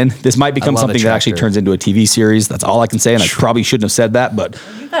 Kenny's in. This might become love a something that actually tractor. turns into a TV series. That's all I can say, and I probably shouldn't have said that, but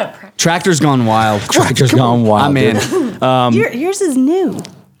Tractor's gone wild. Tractor's gone wild. I'm in. dude. Yours is new.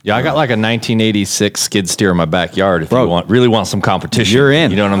 Yeah, I got like a 1986 skid steer in my backyard. If Bro. you really want some competition, You're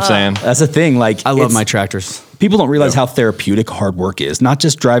in. You know what I'm saying? That's the thing. Like I love it's- my tractors. People don't realize how therapeutic hard work is. Not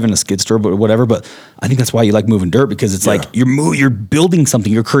just driving a skid steer, but whatever. But I think that's why you like moving dirt, because it's like you're building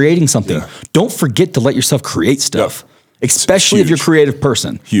something, you're creating something. Yeah. Don't forget to let yourself create stuff, especially if you're a huge. creative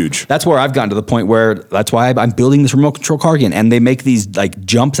person. Huge. That's where I've gotten to the point where that's why I'm building this remote control car again. And they make these like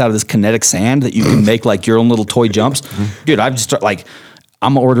jumps out of this kinetic sand that you can make like your own little toy jumps. Dude, I've just started like.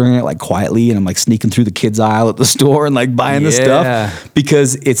 I'm ordering it like quietly, and I'm like sneaking through the kids aisle at the store and like buying this Yeah. stuff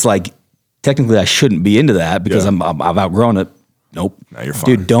because it's like technically I shouldn't be into that because Yeah. I've outgrown it. Nope. Nah, you're fine.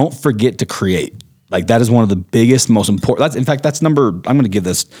 Dude, don't forget to create. Like that is one of the biggest, most important. That's number. I'm going to give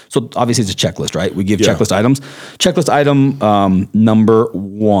this. So obviously it's a checklist, right? We give Yeah. checklist items. Checklist item number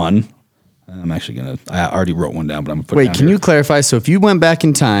 1. I'm actually gonna. I already wrote one down, but I'm gonna put it Wait, down can here. you clarify? So if you went back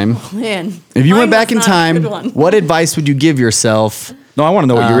in time, Man. if you Mine went back was in not a time, good one. what advice would you give yourself? No, I want to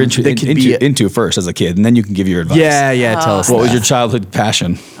know what you're into, that could be- into first as a kid, and then you can give your advice. Yeah, tell us. What was that. your childhood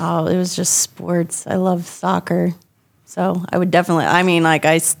passion? Oh, it was just sports. I love soccer. So I would definitely, I mean, like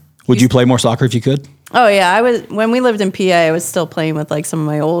Would you play more soccer if you could? Oh yeah, I was, when we lived in PA, I was still playing with like some of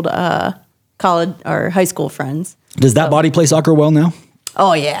my old college or high school friends. Does that body play soccer well now?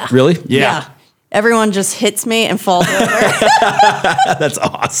 Oh yeah. Really? Yeah. Everyone just hits me and falls over. That's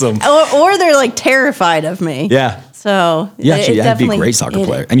awesome. or they're like terrified of me. Yeah. So You it actually had to be a definitely- great soccer it-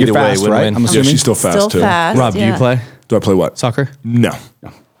 player. And you're Either way, fast, win-win. right? I'm Yeah, assuming. she's still fast Still too. fast. Rob, do you yeah. play Do I play what? soccer? No.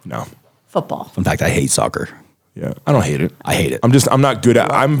 Football. In fact, I hate soccer. Yeah, I don't hate it. I hate it. I'm not good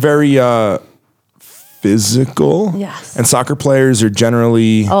at. I'm very physical. Yes. And soccer players are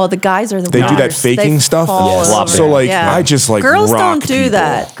generally. Oh, the guys are the They do that worst. faking They stuff. fall Yes. over. So, like, I just, like, girls rock don't do people.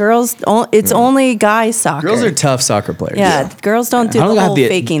 that. Girls, it's only guys soccer. Girls are tough soccer players. Yeah, girls don't do I don't the have whole the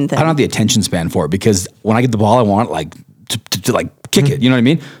faking thing. I don't have the attention span for it because when I get the ball, I want like to like kick it. You know what I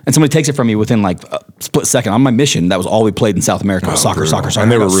mean? And somebody takes it from me within like a split second. On my mission, that was all we played in South America was soccer.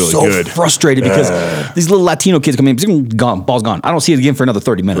 And they were I got really so good. frustrated because these little Latino kids come in, gone, ball's gone. I don't see it again for another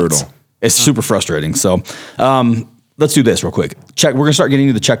 30 minutes. Brutal. It's super frustrating. So. Let's do this real quick. We're gonna start getting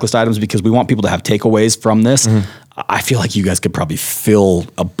into the checklist items because we want people to have takeaways from this. I feel like you guys could probably fill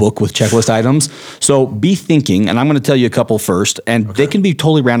a book with checklist items. So be thinking, and I'm gonna tell you a couple first, and they can be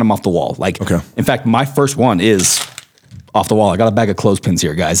totally random off the wall. Like, in fact, my first one is off the wall. I got a bag of clothespins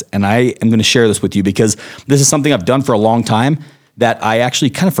here, guys, and I am gonna share this with you because this is something I've done for a long time that I actually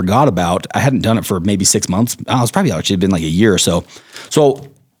kind of forgot about. I hadn't done it for maybe 6 months. Oh, it's probably actually been like a year or so. So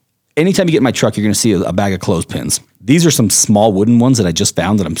anytime you get in my truck, you're going to see a bag of clothespins. These are some small wooden ones that I just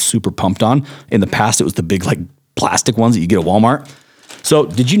found that I'm super pumped on. In the past, it was the big like plastic ones that you get at Walmart. So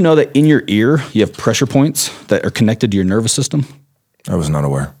did you know that in your ear, you have pressure points that are connected to your nervous system? I was not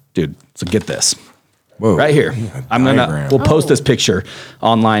aware. Dude, so get this. Whoa. Right here. Diagram. We'll post this picture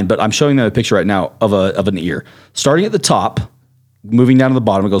online, but I'm showing them a picture right now of an ear. Starting at the top, moving down to the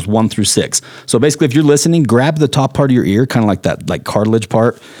bottom, it goes 1 through 6. So basically, if you're listening, grab the top part of your ear, kind of like that like cartilage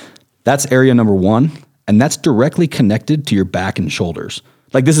part. That's area number 1, and that's directly connected to your back and shoulders.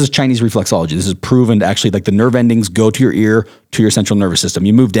 Like this is Chinese reflexology. This is proven to actually like the nerve endings go to your ear, to your central nervous system.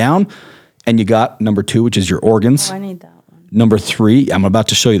 You move down, and you got number 2, which is your organs. I need that one. Number 3, I'm about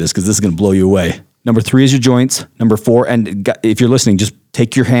to show you this because this is going to blow you away. Number 3 is your joints. Number 4, and if you're listening, just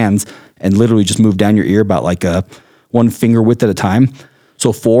take your hands and literally just move down your ear about like one finger width at a time.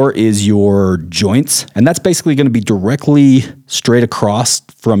 So 4 is your joints, and that's basically going to be directly straight across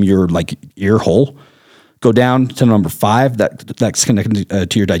from your like ear hole. Go down to number 5, that's connected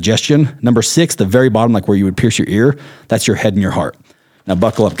to your digestion. Number 6, the very bottom, like where you would pierce your ear, that's your head and your heart. Now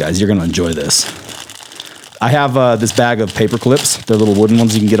buckle up, guys. You're going to enjoy this. I have this bag of paper clips. They're little wooden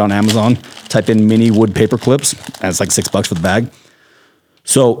ones you can get on Amazon. Type in mini wood paper clips, and it's like $6 for the bag.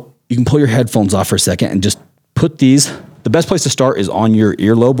 So you can pull your headphones off for a second and just put these. The best place to start is on your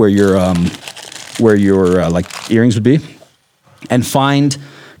earlobe where your like earrings would be, and find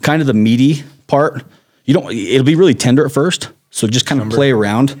kind of the meaty part. It'll be really tender at first. So just kind of play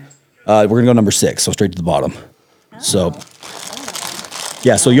around. We're gonna go number 6, so straight to the bottom. So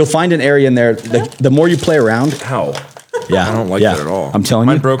yeah, so you'll find an area in there. The more you play around, How? yeah, I don't like that at all. I'm telling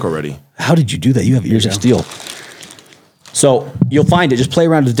Mine you. broke already. How did you do that? You have ears of steel. So you'll find it. Just play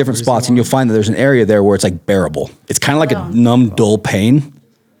around with different spots, and you'll find that there's an area there where it's like bearable. It's kind of like a numb, dull pain.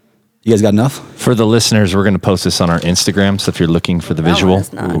 You guys got enough? For the listeners, we're going to post this on our Instagram. So if you're looking for the visual,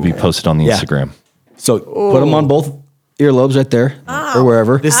 is not it will be posted on the Yeah. Instagram. So put them on both earlobes right there or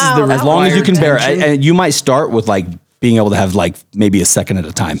wherever. This is the as long as you can bear it. tension. And you might start with like being able to have like maybe a second at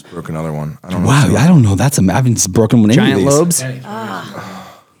a time. Broke another one. I don't know. Wow, I don't know. I haven't broken one. Giant lobes. My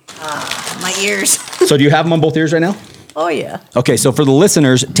ears. So do you have them on both ears right now? Oh yeah. Okay, so for the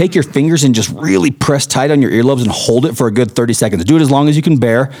listeners, take your fingers and just really press tight on your earlobes and hold it for a good 30 seconds. Do it as long as you can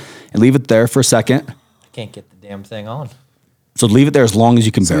bear and leave it there for a second. I can't get the damn thing on. So leave it there as long as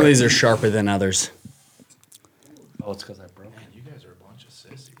you can Some bear of it. these are sharper than others. Oh, it's because I broke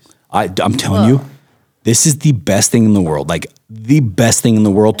it. I'm telling you, this is the best thing in the world. Like the best thing in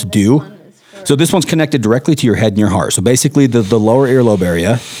the world to do. So this one's connected directly to your head and your heart. So basically the lower earlobe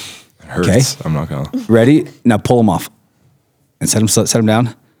area. It hurts. Okay. I'm not gonna. Ready? Now pull them off and set them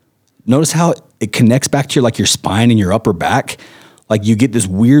down. Notice how it connects back to your spine and your upper back. Like you get this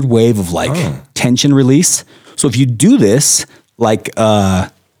weird wave of tension release. So if you do this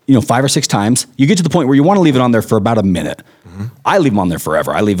 5 or 6 times, you get to the point where you want to leave it on there for about a minute. Mm-hmm. I leave them on there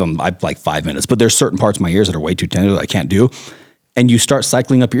forever. I leave them like 5 minutes, but there's certain parts of my ears that are way too tender that I can't do. And you start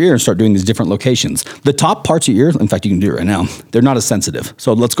cycling up your ear and start doing these different locations. The top parts of your ear, in fact, you can do it right now. They're not as sensitive.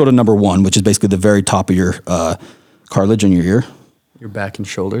 So let's go to number 1, which is basically the very top of your cartilage on your ear. Your back and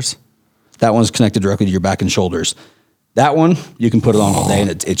shoulders. That one's connected directly to your back and shoulders. That one, you can put it on all day, and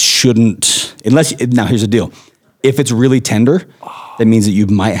it shouldn't, now here's the deal. If it's really tender, that means that you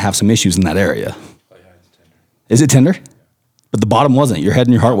might have some issues in that area. Is it tender? But the bottom wasn't. Your head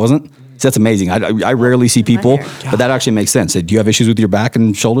and your heart wasn't? So that's amazing. I rarely see people, but that actually makes sense. Do you have issues with your back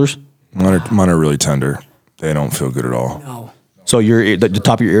and shoulders? Mine are really tender. They don't feel good at all. No. So the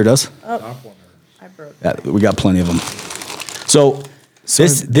top of your ear does? I broke. Yeah, we got plenty of them. So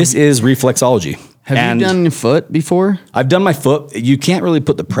this is reflexology. Have you done your foot before? I've done my foot. You can't really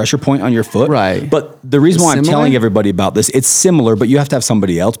put the pressure point on your foot. Right. But the reason why I'm Similar? telling everybody about this, it's similar, but you have to have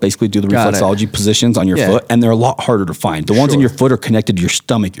somebody else basically do the Got it. reflexology positions on your Yeah. foot, and they're a lot harder to find. The ones in your foot are connected to your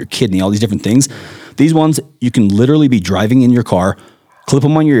stomach, your kidney, all these different things. These ones, you can literally be driving in your car, clip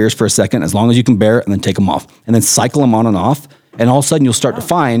them on your ears for a second, as long as you can bear it, and then take them off. And then cycle them on and off, and all of a sudden you'll start to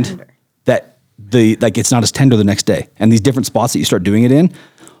find that it's not as tender the next day. And these different spots that you start doing it in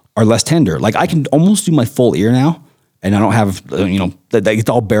are less tender. Like I can almost do my full ear now, and I don't have, that it's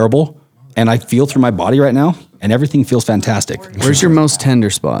all bearable, and I feel through my body right now, and everything feels fantastic. Where's your most tender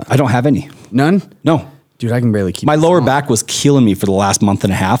spot? I don't have any. None? No. Dude, I can barely keep My this lower on. back was killing me for the last month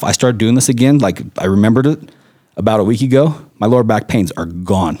and a half. I started doing this again. Like I remembered it about a week ago. My lower back pains are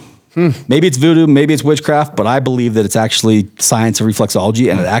gone. Maybe it's voodoo, maybe it's witchcraft, but I believe that it's actually science of reflexology,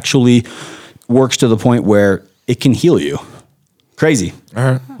 and it actually works to the point where it can heal you. Crazy. All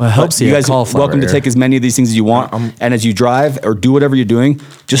right. Well, it helps But you guys are cauliflower welcome to ear. take as many of these things as you want. And as you drive or do whatever you're doing,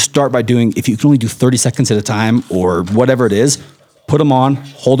 just start by doing, if you can only do 30 seconds at a time or whatever it is, put them on,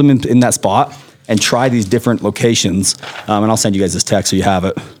 hold them in that spot, and try these different locations. And I'll send you guys this text so you have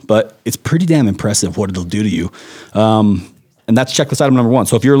it. But it's pretty damn impressive what it'll do to you. And that's checklist item number 1.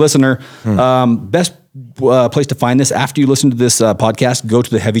 So if you're a listener, best place to find this after you listen to this podcast, go to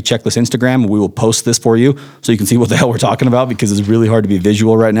the Heavy Checklist Instagram. We will post this for you so you can see what the hell we're talking about, because it's really hard to be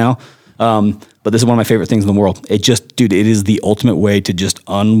visual right now. But this is one of my favorite things in the world. It is the ultimate way to just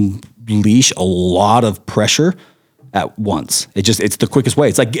unleash a lot of pressure at once. It's the quickest way.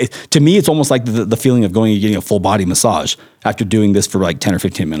 It's like, to me, it's almost like the feeling of going and getting a full body massage after doing this for like 10 or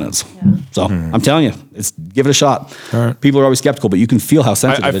 15 minutes. Yeah. So I'm telling you, give it a shot. All right. People are always skeptical, but you can feel how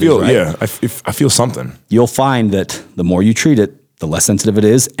sensitive I it feel, is, right? yeah. I feel something. You'll find that the more you treat it, the less sensitive it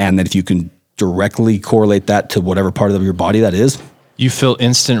is. And that if you can directly correlate that to whatever part of your body that is. You feel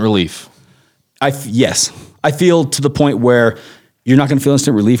instant relief. Yes. I feel to the point where you're not going to feel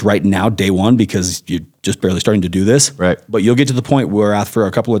instant relief right now, day one, because you're just barely starting to do this. Right. But you'll get to the point where after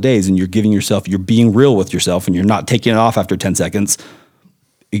a couple of days and you're being real with yourself and you're not taking it off after 10 seconds,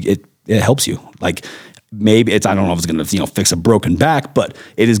 it helps you. Like maybe I don't know if it's going to, fix a broken back, but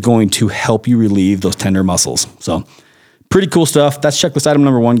it is going to help you relieve those tender muscles. So Pretty cool stuff. That's checklist item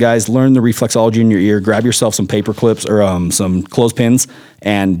number 1, guys. Learn the reflexology in your ear. Grab yourself some paper clips or some clothespins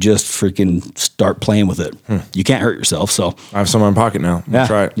and just freaking start playing with it. You can't hurt yourself. So I have some in my pocket now. I'm gonna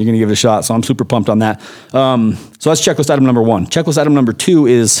try it. You're going to give it a shot. So I'm super pumped on that. So that's checklist item number 1. Checklist item number 2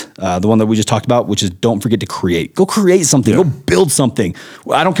 is the one that we just talked about, which is don't forget to create. Go create something. Go build something.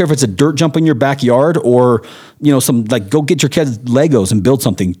 I don't care if it's a dirt jump in your backyard or, go get your kids Legos and build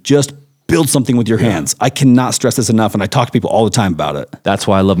something. Just build something with your hands. I cannot stress this enough, and I talk to people all the time about it. That's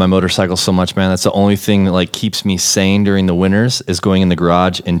why I love my motorcycle so much, man. That's the only thing that like keeps me sane during the winters is going in the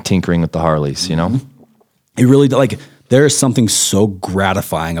garage and tinkering with the Harleys, you know? It really, there is something so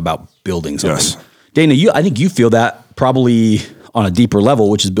gratifying about building something. Yes. Dana, I think you feel that probably on a deeper level,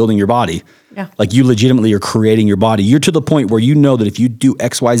 which is building your body. Yeah. Like you legitimately are creating your body. You're to the point where you know that if you do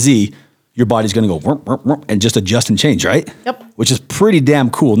X, Y, Z, your body's going to go whoop, whoop, whoop, and just adjust and change, right? Yep. Which is pretty damn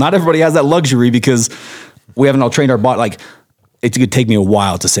cool. Not everybody has that luxury because we haven't all trained our body. Like it could take me a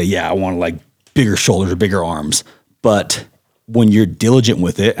while to say, I want bigger shoulders or bigger arms. But when you're diligent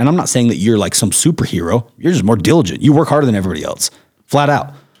with it, and I'm not saying that you're like some superhero, you're just more diligent. You work harder than everybody else, flat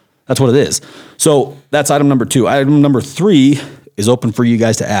out. That's what it is. So that's item number 2. Item number 3 is open for you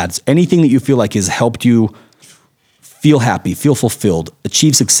guys to add. Anything that you feel like has helped you feel happy, feel fulfilled,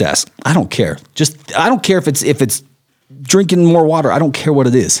 achieve success. I don't care. I don't care if it's drinking more water. I don't care what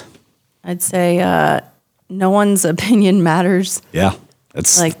it is. I'd say no one's opinion matters. Yeah.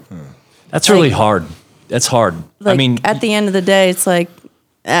 That's really hard. That's hard. At the end of the day, it's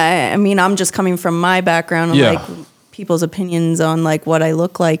I'm just coming from my background and people's opinions on what I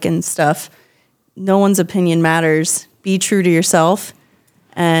look like and stuff. No one's opinion matters. Be true to yourself.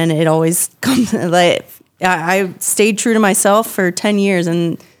 And it always comes I stayed true to myself for 10 years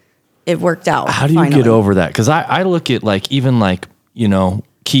and it worked out. How do you get over that? Because I look at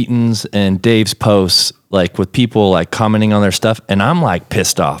Keaton's and Dave's posts, with people commenting on their stuff, and I'm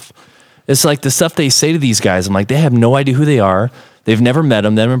pissed off. It's the stuff they say to these guys. I'm they have no idea who they are. They've never met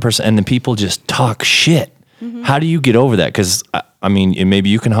them in person, and then people just talk shit. Mm-hmm. How do you get over that? Because maybe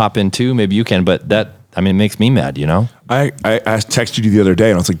you can hop in too, maybe you can, but that it makes me mad. I texted you the other day,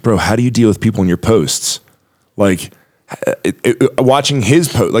 and I was like, bro, how do you deal with people in your posts? Watching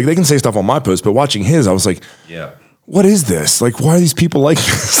his post, they can say stuff on my post, but watching his, I was like, what is this? Why are these people like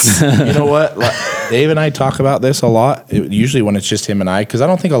this? You know what? Dave and I talk about this a lot, usually when it's just him and I, because I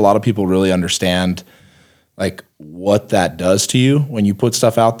don't think a lot of people really understand what that does to you when you put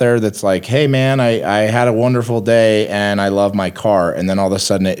stuff out there that's hey man, I had a wonderful day and I love my car, and then all of a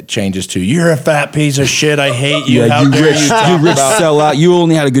sudden it changes to you're a fat piece of shit, I hate you. How you dare rich, you rich sellout. You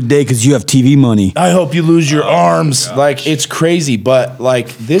only had a good day because you have TV money. I hope you lose your arms. It's crazy, but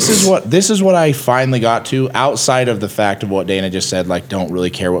this is what I finally got to outside of the fact of what Dana just said. Don't really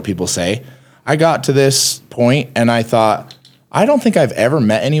care what people say. I got to this point and I thought, I don't think I've ever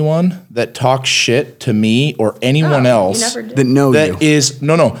met anyone that talks shit to me or anyone else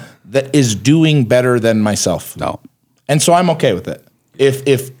that is doing better than myself. No. And so I'm okay with it.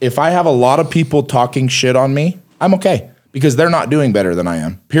 If I have a lot of people talking shit on me, I'm okay because they're not doing better than I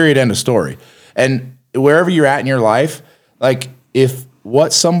am. Period. End of story. And wherever you're at in your life, if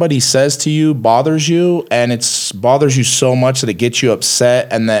what somebody says to you bothers you and it bothers you so much that it gets you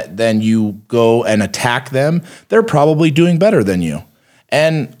upset and that then you go and attack them, they're probably doing better than you.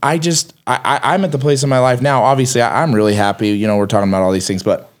 And I'm at the place in my life now, obviously I'm really happy, we're talking about all these things,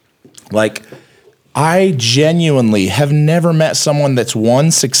 but I genuinely have never met someone that's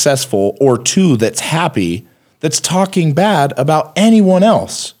 1, successful, or 2, that's happy, that's talking bad about anyone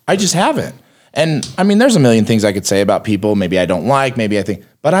else. I just haven't. And there's a million things I could say about people. Maybe I don't like, maybe I think,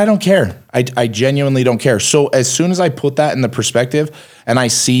 but I don't care. I genuinely don't care. So as soon as I put that in the perspective and I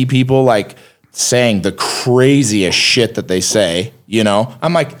see people saying the craziest shit that they say,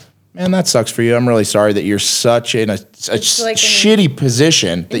 I'm man, that sucks for you. I'm really sorry that you're such in a shitty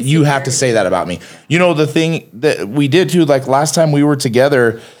position that you have to say that about me. The thing that we did too, last time we were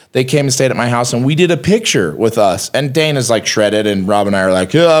together, they came and stayed at my house and we did a picture with us. And Dana's shredded and Rob and I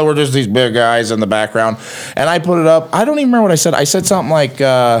are we're just these big guys in the background. And I put it up. I don't even remember what I said. I said something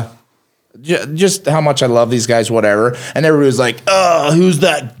just how much I love these guys, whatever. And everybody was who's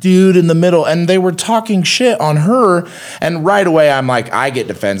that dude in the middle? And they were talking shit on her. And right away, I'm I get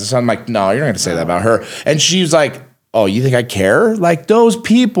defensive. So I'm no, you're not going to say that about her. And she was oh, you think I care? Those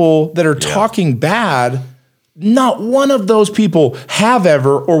people that are talking bad, not one of those people have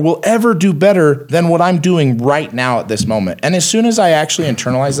ever or will ever do better than what I'm doing right now at this moment. And as soon as I actually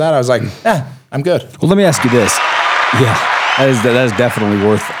internalized that, I was I'm good. Well, let me ask you this. Yeah, that is definitely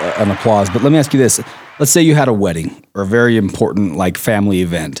worth an applause. But let me ask you this. Let's say you had a wedding or a very important family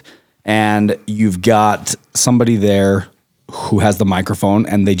event, and you've got somebody there who has the microphone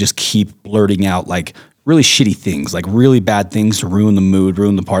and they just keep blurting out like really shitty things, like really bad things to ruin the mood,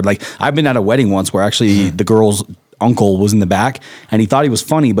 ruin the party. Like I've been at a wedding once where actually the girl's uncle was in the back and he thought he was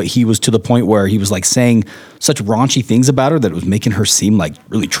funny, but he was to the point where he was like saying such raunchy things about her that it was making her seem like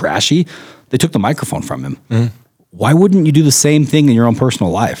really trashy. They took the microphone from him. Why wouldn't you do the same thing in your own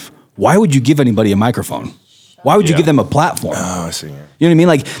personal life? Why would you give anybody a microphone? Why would you give them a platform? Oh, I see. You know what I mean?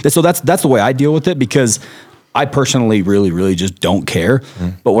 Like, so that's the way I deal with it, because I personally really, really just don't care.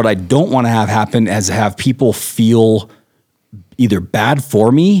 But what I don't want to have happen is have people feel either bad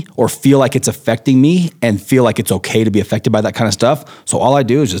for me or feel like it's affecting me and feel like it's okay to be affected by that kind of stuff. So all I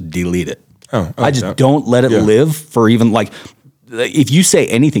do is just delete it. I just don't let it live for even like, if you say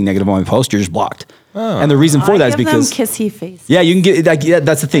anything negative on my post, you're just blocked. And the reason for that is because them kissy face. yeah, you can get like, yeah,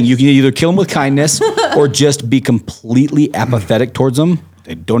 that's the thing. You can either kill them with kindness or just be completely apathetic towards them.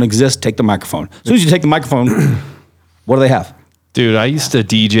 They don't exist. Take the microphone. As soon as you take the microphone, what do they have? Dude, I used to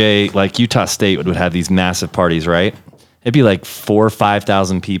DJ, like Utah State would have these massive parties, right? It'd be like 4,000 or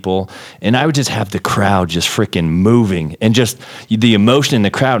 5,000 people. And I would just have the crowd just freaking moving and just the emotion in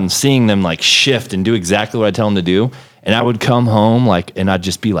the crowd and seeing them like shift and do exactly what I tell them to do. And I would come home like, and I'd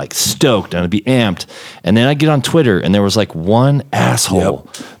just be like stoked and I'd be amped. And then I'd get on Twitter and there was like one asshole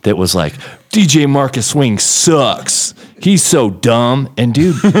that was like, DJ Marcus Swing sucks. He's so dumb. And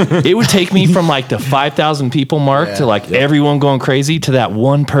dude, it would take me from like the 5,000 people mark to like everyone going crazy to that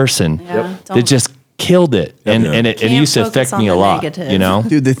one person that just killed it. And it used to affect me a lot, you know?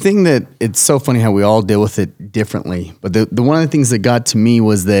 Dude, the thing that it's so funny how we all deal with it differently. But the one of the things that got to me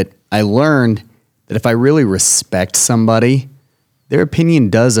was that I learned that if I really respect somebody, their opinion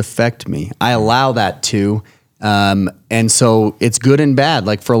does affect me. I allow that too. And so it's good and bad.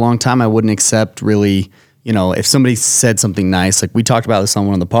 Like for a long time, I wouldn't accept really, you know, if somebody said something nice, like we talked about this on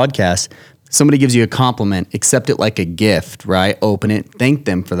one of the podcasts, somebody gives you a compliment, accept it like a gift, right? Open it, thank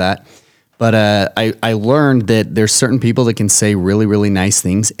them for that. But I learned that there's certain people that can say really, really nice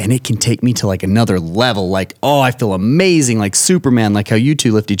things and it can take me to like another level. Like, oh, I feel amazing, like Superman, like how you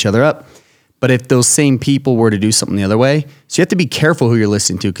two lift each other up. But if those same people were to do something the other way, so you have to be careful who you're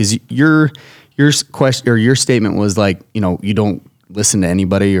listening to, because your question or your statement was like, you know, you don't listen to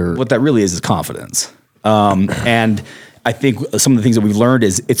anybody or what that really is confidence. And I think some of the things that we've learned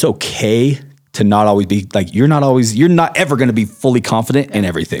is it's okay to not always be like, you're not ever going to be fully confident in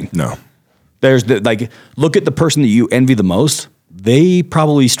everything. No. There's look at the person that you envy the most. They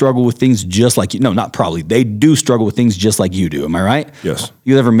probably struggle with things just like you. No, not probably. They do struggle with things just like you do. Am I right? Yes.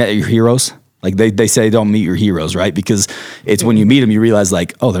 You ever met your heroes? Like they say don't meet your heroes, right? Because it's when you meet them, you realize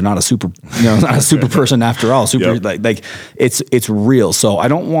like, oh, they're not a super, not a super person after all. Like it's real. So I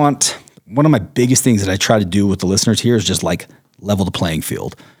don't want, one of my biggest things that I try to do with the listeners here is just like level the playing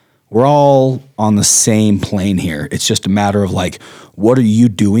field. We're all on the same plane here. It's just a matter of like, what are you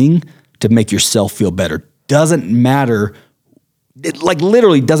doing to make yourself feel better? Doesn't matter. It like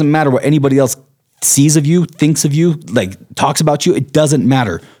literally doesn't matter what anybody else sees of you, thinks of you, like talks about you. It doesn't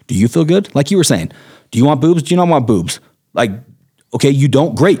matter. Do you feel good? Like you were saying, do you want boobs? Do you not want boobs? Like, okay, you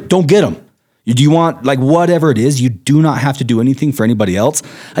don't, great. Don't get them. Do you want like whatever it is, you do not have to do anything for anybody else.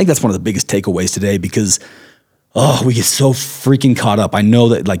 I think that's one of the biggest takeaways today because we get so freaking caught up. I know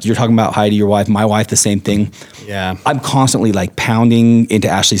that like you're talking about Heidi, your wife, my wife, the same thing. Yeah. I'm constantly like pounding into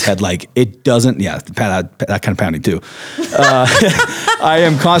Ashley's head. Like it doesn't, that kind of pounding too. I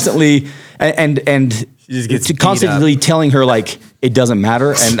am constantly, and she just gets constantly telling her like, it doesn't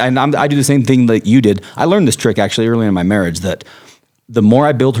matter. And I do the same thing that you did. I learned this trick actually early in my marriage that the more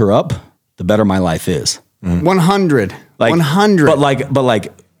I build her up, the better my life is. 100. Like 100. But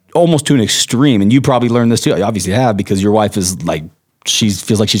like almost to an extreme. And you probably learned this too. You obviously have, because your wife is like,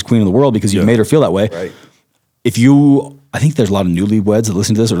 feels like she's queen of the world because you've made her feel that way. Right. I think there's a lot of newlyweds that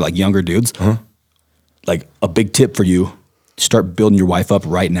listen to this or like younger dudes. Like a big tip for you, start building your wife up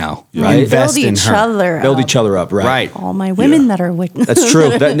right now. Right? Invest Build in each her. other Build up. each other up. Right. All my women that are with That's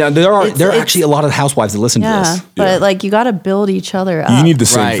true. Now, there are actually a lot of housewives that listen to yeah, this. but like you got to build each other up. You need the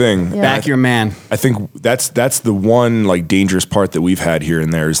same Right. thing. Yeah. Back your man. I think that's the one like dangerous part that we've had here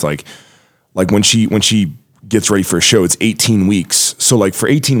and there is like when she gets ready for a show, it's 18 weeks. So like for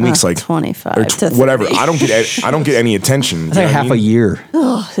 18 weeks, like 25 or to whatever, 30. I don't get any attention. It's like half a year.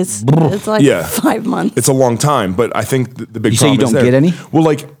 It's like Yeah. 5 months. It's a long time, but I think the big You say problem you is don't there. get any? Well,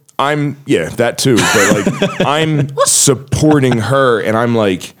 like that too, but like I'm supporting her, and I'm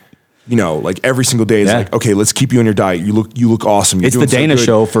like, like every single day is Yeah. like, okay, let's keep you on your diet. You look awesome. You're It's doing the Dana so good.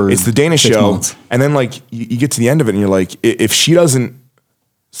 show for it's the Dana 6 show, months. and then like you get to the end of it, and you're like, if she doesn't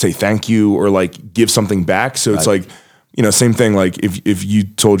say thank you or like give something back, so it's like you know, same thing. Like if you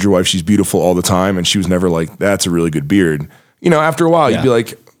told your wife she's beautiful all the time and she was never like, that's a really good beard, you know, after a while you'd be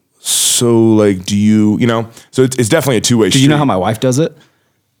like, so like, do you, you know, so it's definitely a two-way street. Do you know how my wife does it?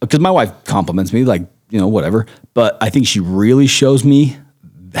 Because my wife compliments me, like, you know, whatever. But I think she really shows me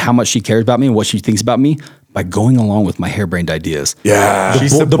how much she cares about me and what she thinks about me by going along with my harebrained ideas. Yeah.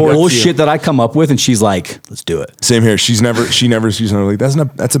 The bullshit that I come up with, and she's like, let's do it. Same here. She's never like,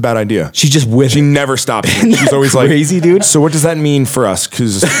 that's a bad idea. She's just with She it. never stops me. She's always crazy, like, dude? So what does that mean for us?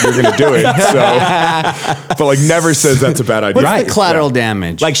 Because we're going to do it. So, but like never says that's a bad idea. What's the collateral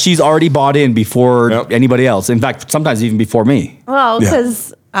damage? Like she's already bought in before Yep. anybody else. In fact, sometimes even before me. Well,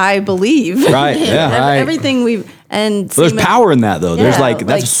 because I believe. Right, yeah, right. Everything we've, and So there's Seema- power in that, though. There's Yeah, like,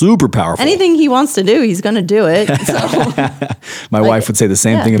 that's like, super powerful. Anything he wants to do, he's going to do it. So My wife would say the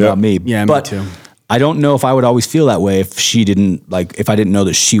same yeah. thing about me. Yeah, me but too. I don't know if I would always feel that way if she didn't, like, if I didn't know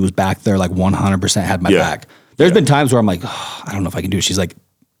that she was back there, like 100% had my Yeah. back. There's been times where I'm like, oh, I don't know if I can do it. She's like,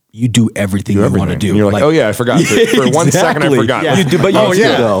 you do everything you want to Everything. do. And you're like, oh yeah, I forgot. For 1 second, I Exactly. forgot. Yeah. You do, but you Oh, do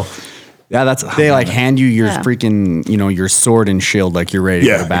yeah. though. Yeah, that's they like hand you your Yeah. freaking, you know, your sword and shield like you're ready to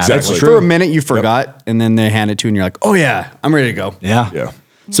Yeah, go to battle. exactly. For a minute you forgot, and then they hand it to you, and you're like, oh yeah, I'm ready to go. Yeah. Yeah.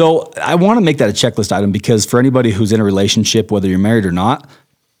 So I want to make that a checklist item because for anybody who's in a relationship, whether you're married or not,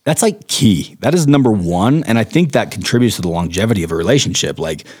 that's like key. That is number one. And I think that contributes to the longevity of a relationship.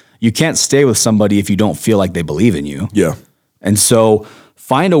 Like you can't stay with somebody if you don't feel like they believe in you. Yeah. And so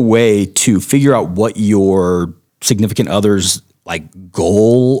find a way to figure out what your significant other's like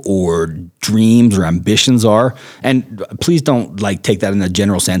goal or dreams or ambitions are. And please don't like take that in a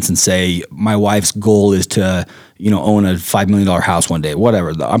general sense and say my wife's goal is to, you know, own a $5 million house one day,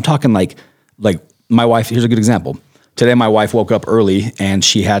 whatever. I'm talking like my wife, here's a good example. Today, my wife woke up early and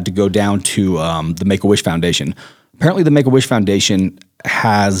she had to go down to the Make-A-Wish Foundation. Apparently, the Make-A-Wish Foundation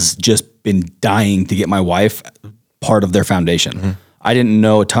has just been dying to get my wife part of their foundation. Mm-hmm. I didn't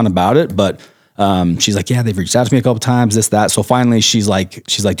know a ton about it, but she's like, yeah, they've reached out to me a couple times, this, that. So finally, she's like,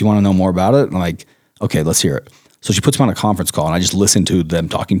 do you want to know more about it? And I'm like, okay, let's hear it. So she puts me on a conference call and I just listened to them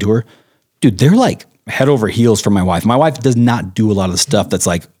talking to her. Dude, they're like head over heels for my wife. My wife does not do a lot of the stuff that's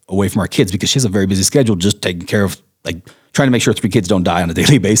like away from our kids because she has a very busy schedule, just taking care of like trying to make sure 3 kids don't die on a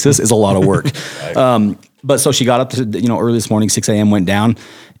daily basis is a lot of work. But so she got up to, you know, early this morning, 6 a.m. went down.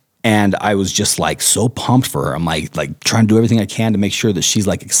 And I was just like so pumped for her. I'm like trying to do everything I can to make sure that she's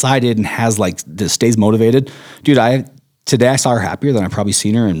like excited and has like stays motivated. Dude, today I saw her happier than I've probably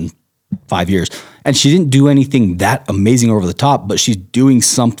seen her in 5 years. And she didn't do anything that amazing over the top, but she's doing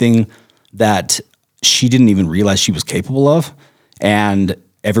something that she didn't even realize she was capable of. And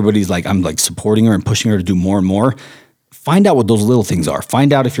everybody's like, I'm like supporting her and pushing her to do more and more. Find out what those little things are.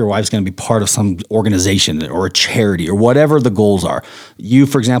 Find out if your wife's going to be part of some organization or a charity or whatever the goals are. You,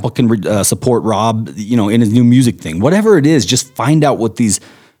 for example, can support Rob, you know, in his new music thing. Whatever it is, just find out what these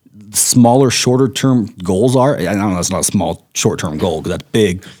smaller, shorter term goals are. I don't know, it's not a small, short term goal because that's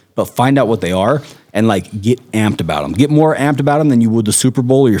big, but find out what they are and like get amped about them. Get more amped about them than you would the Super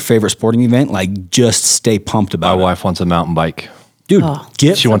Bowl or your favorite sporting event. Like just stay pumped My about it. wife wants a mountain bike. Dude,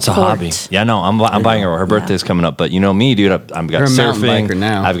 She wants a Support. hobby. Yeah, no, I'm buying her. Her birthday's coming up, but you know me, dude. I've got You're a mountain surfing. biker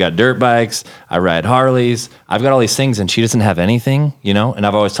now. I've got dirt bikes. I ride Harleys. I've got all these things, and she doesn't have anything, you know. And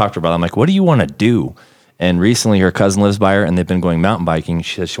I've always talked to her about it. I'm like, what do you want to do? And recently, her cousin lives by her, and they've been going mountain biking.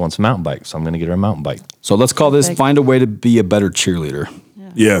 She says she wants a mountain bike, so I'm going to get her a mountain bike. So let's call this find a way to be a better cheerleader.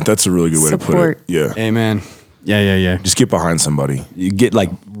 Yeah, that's a really good way to put Support. it. Yeah. Amen. Yeah. Just get behind somebody. You get like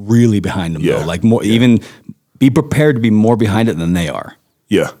really behind them Yeah. though. Like more, even be prepared to be more behind it than they are,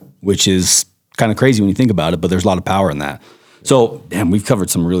 Yeah. which is kind of crazy when you think about it, but there's a lot of power in that. So, damn, we've covered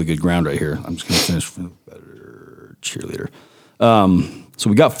some really good ground right here. I'm just going to finish with better cheerleader. So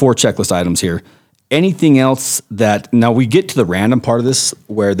we got 4 checklist items here. Anything else that, now we get to the random part of this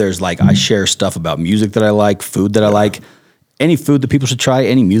where there's like, I share stuff about music that I like, food that I like. Any food that people should try,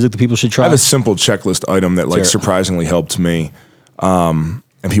 any music that people should try. I have a simple checklist item that like Sure. surprisingly helped me.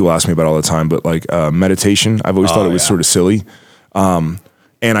 And people ask me about it all the time, but like meditation, I've always thought it was sort of silly. And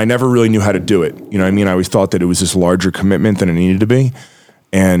I never really knew how to do it. You know what I mean? I always thought that it was this larger commitment than it needed to be.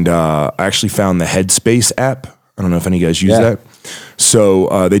 And I actually found the Headspace app. I don't know if any of you guys use that.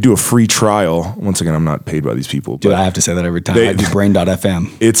 So they do a free trial. Once again, I'm not paid by these people. Dude, but I have to say that every time. They- I do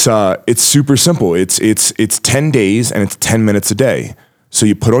brain.fm. it's super simple. It's 10 days and it's 10 minutes a day. So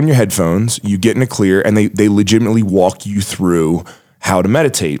you put on your headphones, you get in a clear, and they legitimately walk you through how to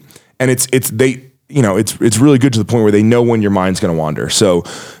meditate. And it's really good to the point where they know when your mind's going to wander. So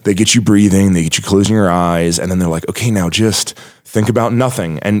they get you breathing, they get you closing your eyes, and then they're like, okay, now just think about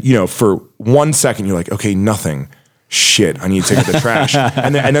nothing. And you know, for 1 second, you're like, okay, nothing. Shit, I need to take out the trash.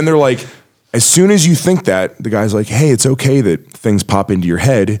 And then they're like, as soon as you think that, the guy's like, hey, it's okay that things pop into your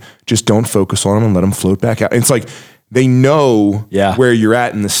head. Just don't focus on them and let them float back out. And it's like they know where you're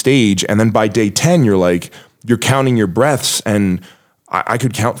at in the stage. And then by day 10, you're counting your breaths. And I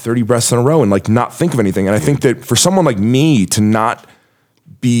could count 30 breaths in a row and like not think of anything. And I think that for someone like me to not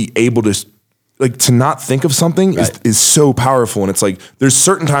be able to not think of something is so powerful. And it's like, there's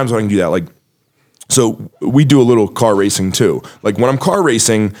certain times when I can do that. Like, so we do a little car racing too. Like when I'm car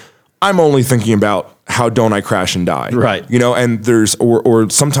racing, I'm only thinking about how don't I crash and die, right? You know, and there's or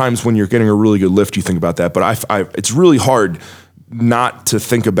sometimes when you're getting a really good lift, you think about that. But it's really hard not to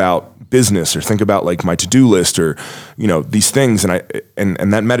think about business or think about like my to-do list or these things.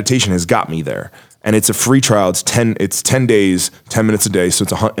 And that meditation has got me there. And it's a free trial. It's 10 days, 10 minutes a day. So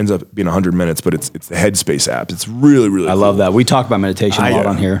it ends up being 100 minutes. But it's the Headspace app. It's really really. I love that. We talk about meditation a lot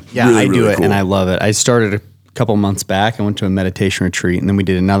on here. Yeah, really, I do really it, cool. and I love it. I started a couple months back. I went to a meditation retreat, and then we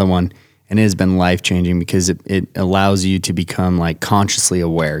did another one, and it has been life-changing because it allows you to become like consciously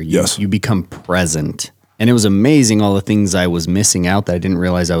aware. You become present. And it was amazing all the things I was missing out that I didn't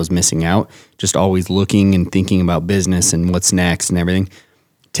realize I was missing out. Just always looking and thinking about business and what's next and everything.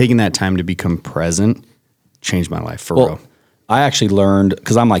 Taking that time to become present changed my life for real. I actually learned,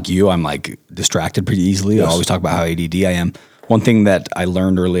 because I'm like you, I'm like distracted pretty easily. I always talk about how ADD I am. One thing that I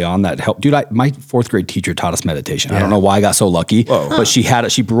learned early on that helped, dude, my fourth grade teacher taught us meditation. I don't know why I got so lucky, but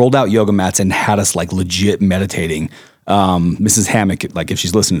she rolled out yoga mats and had us like legit meditating. Mrs. Hammock, like if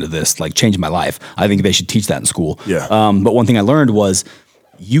she's listening to this, like changed my life. I think they should teach that in school. Yeah. But one thing I learned was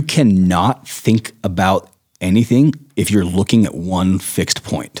you cannot think about anything if you're looking at one fixed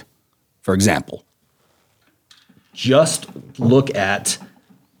point. For example, just look at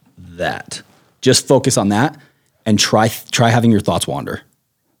that. Just focus on that and try having your thoughts wander.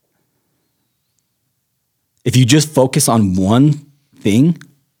 If you just focus on one thing,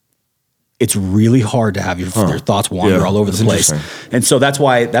 it's really hard to have your thoughts wander all over the place. And so that's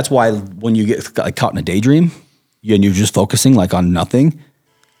why when you get like caught in a daydream and you're just focusing like on nothing,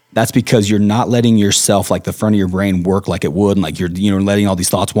 that's because you're not letting yourself, like the front of your brain, work like it would, and like you're letting all these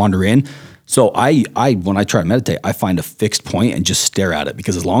thoughts wander in. So I when I try to meditate, I find a fixed point and just stare at it,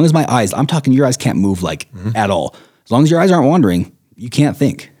 because as long as my eyes, I'm talking your eyes can't move like at all. As long as your eyes aren't wandering, you can't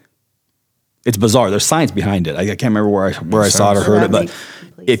think. It's bizarre. There's science behind it. I can't remember where I saw it or heard it, but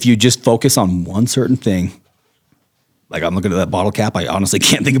if you just focus on one certain thing, like I'm looking at that bottle cap, I honestly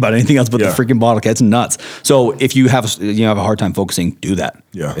can't think about anything else but the freaking bottle cap. It's nuts. So if you have a hard time focusing, do that.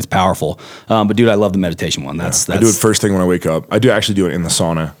 Yeah, it's powerful. But dude, I love the meditation one. That's I do it first thing when I wake up. I do actually do it in the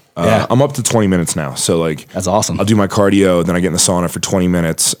sauna. I'm up to 20 minutes now. So like that's awesome. I'll do my cardio, then I get in the sauna for 20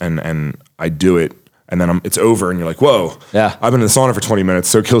 minutes and I do it. And then it's over, and you're like, "Whoa! Yeah, I've been in the sauna for 20 minutes,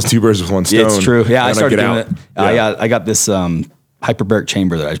 so it kills two birds with one stone." Yeah, it's true. Yeah, I started doing it. Yeah. I got this hyperbaric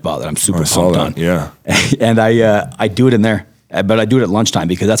chamber that I just bought that I'm super pumped on. Yeah, and I do it in there, but I do it at lunchtime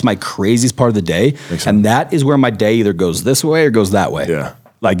because that's my craziest part of the day, and that is where my day either goes this way or goes that way. Yeah.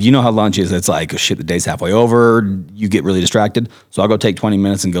 Like, you know how lunch is, it's like, oh, shit, the day's halfway over, you get really distracted. So I'll go take 20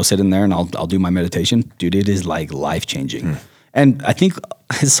 minutes and go sit in there and I'll do my meditation. Dude, it is like life-changing. And I think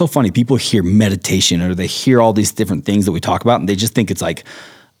it's so funny. People hear meditation or they hear all these different things that we talk about and they just think it's like,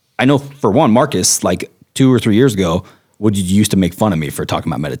 I know for one, Marcus, like 2 or 3 years ago, you used to make fun of me for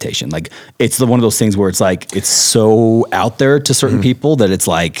talking about meditation. Like it's one of those things where it's like, it's so out there to certain people that it's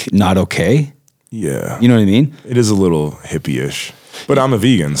like not okay. Yeah. You know what I mean? It is a little hippie-ish. But I'm a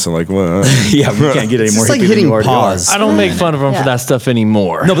vegan, so like, well, yeah, we can't get any more like hippie hitting than you already pause. are. I don't make fun of him for that stuff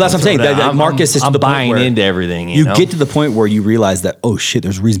anymore. No, but that's what I'm saying. That Marcus is to I'm the point buying where into everything. You know? get to the point where you realize that, oh shit,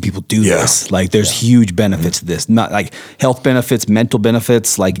 there's a reason people do this. Like there's huge benefits to this. Not like health benefits, mental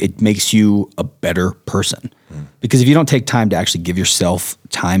benefits. Like it makes you a better person. Because if you don't take time to actually give yourself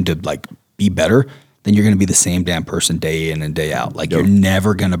time to like be better, then you're going to be the same damn person day in and day out. Like you're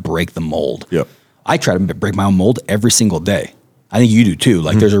never going to break the mold. Yep. I try to break my own mold every single day. I think you do too.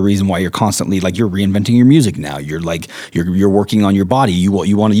 Like there's a reason why you're constantly like you're reinventing your music now. You're like you're working on your body. You want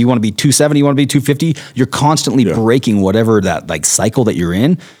to be 270, you want to be 250. You're constantly breaking whatever that like cycle that you're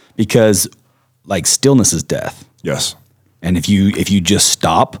in, because like stillness is death. Yes. And if you just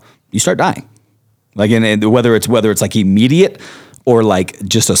stop, you start dying. Like and whether it's like immediate or like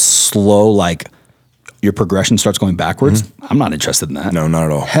just a slow, like your progression starts going backwards. I'm not interested in that. No, not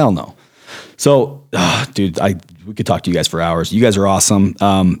at all. Hell no. So, dude, we could talk to you guys for hours. You guys are awesome.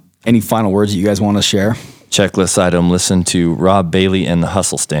 Any final words that you guys want to share? Checklist item: listen to Rob Bailey and the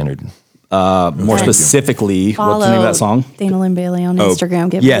Hustle Standard. More specifically, what's the name of that song? Dana Lynn Bailey on Instagram.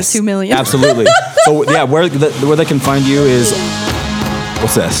 Give me 2 million. Absolutely. So yeah, where they can find you is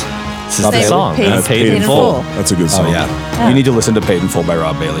what's this? This is the song. Paid in Full. That's a good song. Oh yeah. You need to listen to "Paid in Full" by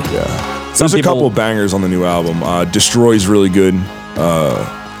Rob Bailey. Yeah. There's a couple of bangers on the new album. Destroy's really good.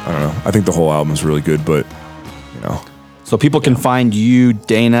 I don't know. I think the whole album is really good, but you know. So people can find you,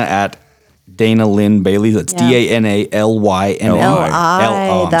 Dana, at Dana Lynn Bailey. That's DANALYNN.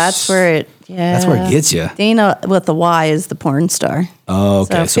 L-I. That's where it. Yeah. That's where it gets you. Dana with the Y is the porn star. Oh,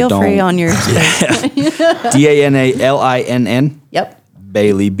 okay. So feel free on your. DANALINN. Yep.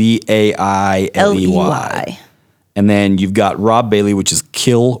 Bailey, BAILEY. And then you've got Rob Bailey, which is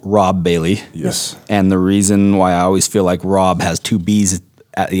Kill Rob Bailey. Yes. And the reason why I always feel like Rob has two B's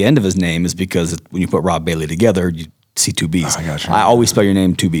at the end of his name is because when you put Rob Bailey together, you see two B's. I got you. I always spell your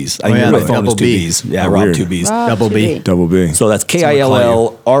name two B's. I think yeah, my really? phone is Double two B. B's. Yeah, Oh, Rob weird. two B's. Rob Double B. Double B. So that's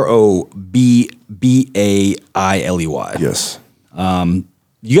KILLROBBAILEY. Yes.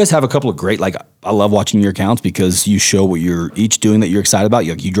 You guys have a couple of great, like, I love watching your accounts because you show what you're each doing that you're excited about.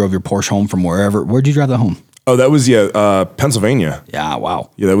 You drove your Porsche home from wherever. Where'd you drive that home? Oh, that was Pennsylvania. Yeah, wow.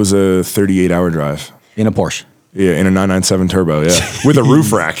 Yeah, that was a 38-hour drive. In a Porsche. Yeah, in a 997 turbo. Yeah, with a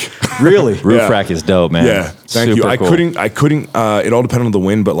roof rack. Really? Roof Yeah. rack is dope, man. Yeah, thank you. Super I cool. couldn't. It all depended on the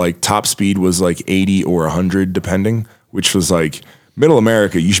wind, but like top speed was like 80 or 100, depending. Which was like middle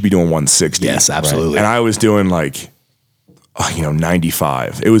America. You should be doing 160. Yes, absolutely. And I was doing like,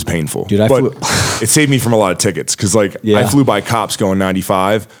 95. It was painful. Dude, but it saved me from a lot of tickets because like Yeah. I flew by cops going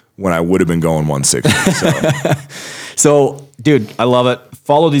 95 when I would have been going 160. So. So, dude, I love it.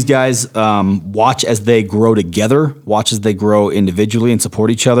 Follow these guys. Watch as they grow together. Watch as they grow individually and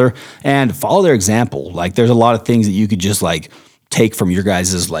support each other. And follow their example. Like, there's a lot of things that you could just like take from your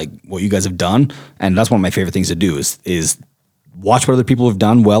guys' like what you guys have done. And that's one of my favorite things to do is watch what other people have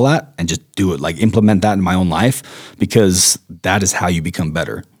done well at and just do it. Like, implement that in my own life because that is how you become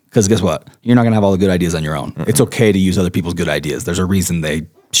better. Because guess what? You're not gonna have all the good ideas on your own. It's okay to use other people's good ideas. There's a reason they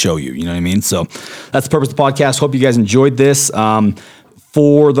show you. You know what I mean? So that's the purpose of the podcast. Hope you guys enjoyed this.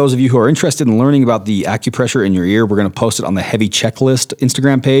 For those of you who are interested in learning about the acupressure in your ear, we're going to post it on the Heavy Checklist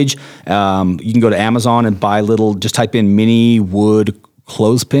Instagram page. You can go to Amazon and buy just type in mini wood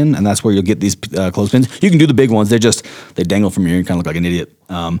clothespin, and that's where you'll get these clothespins. You can do the big ones. They dangle from your ear and kind of look like an idiot.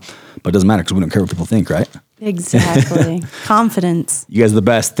 But it doesn't matter because we don't care what people think, right? Exactly. Confidence. You guys are the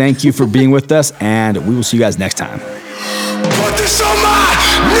best. Thank you for being with us, and we will see you guys next time. Put this on my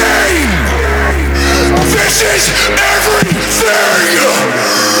name. This is everything.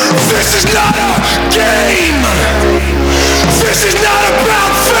 This is not a game. This is not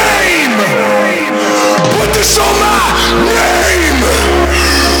about fame. Put this on my name.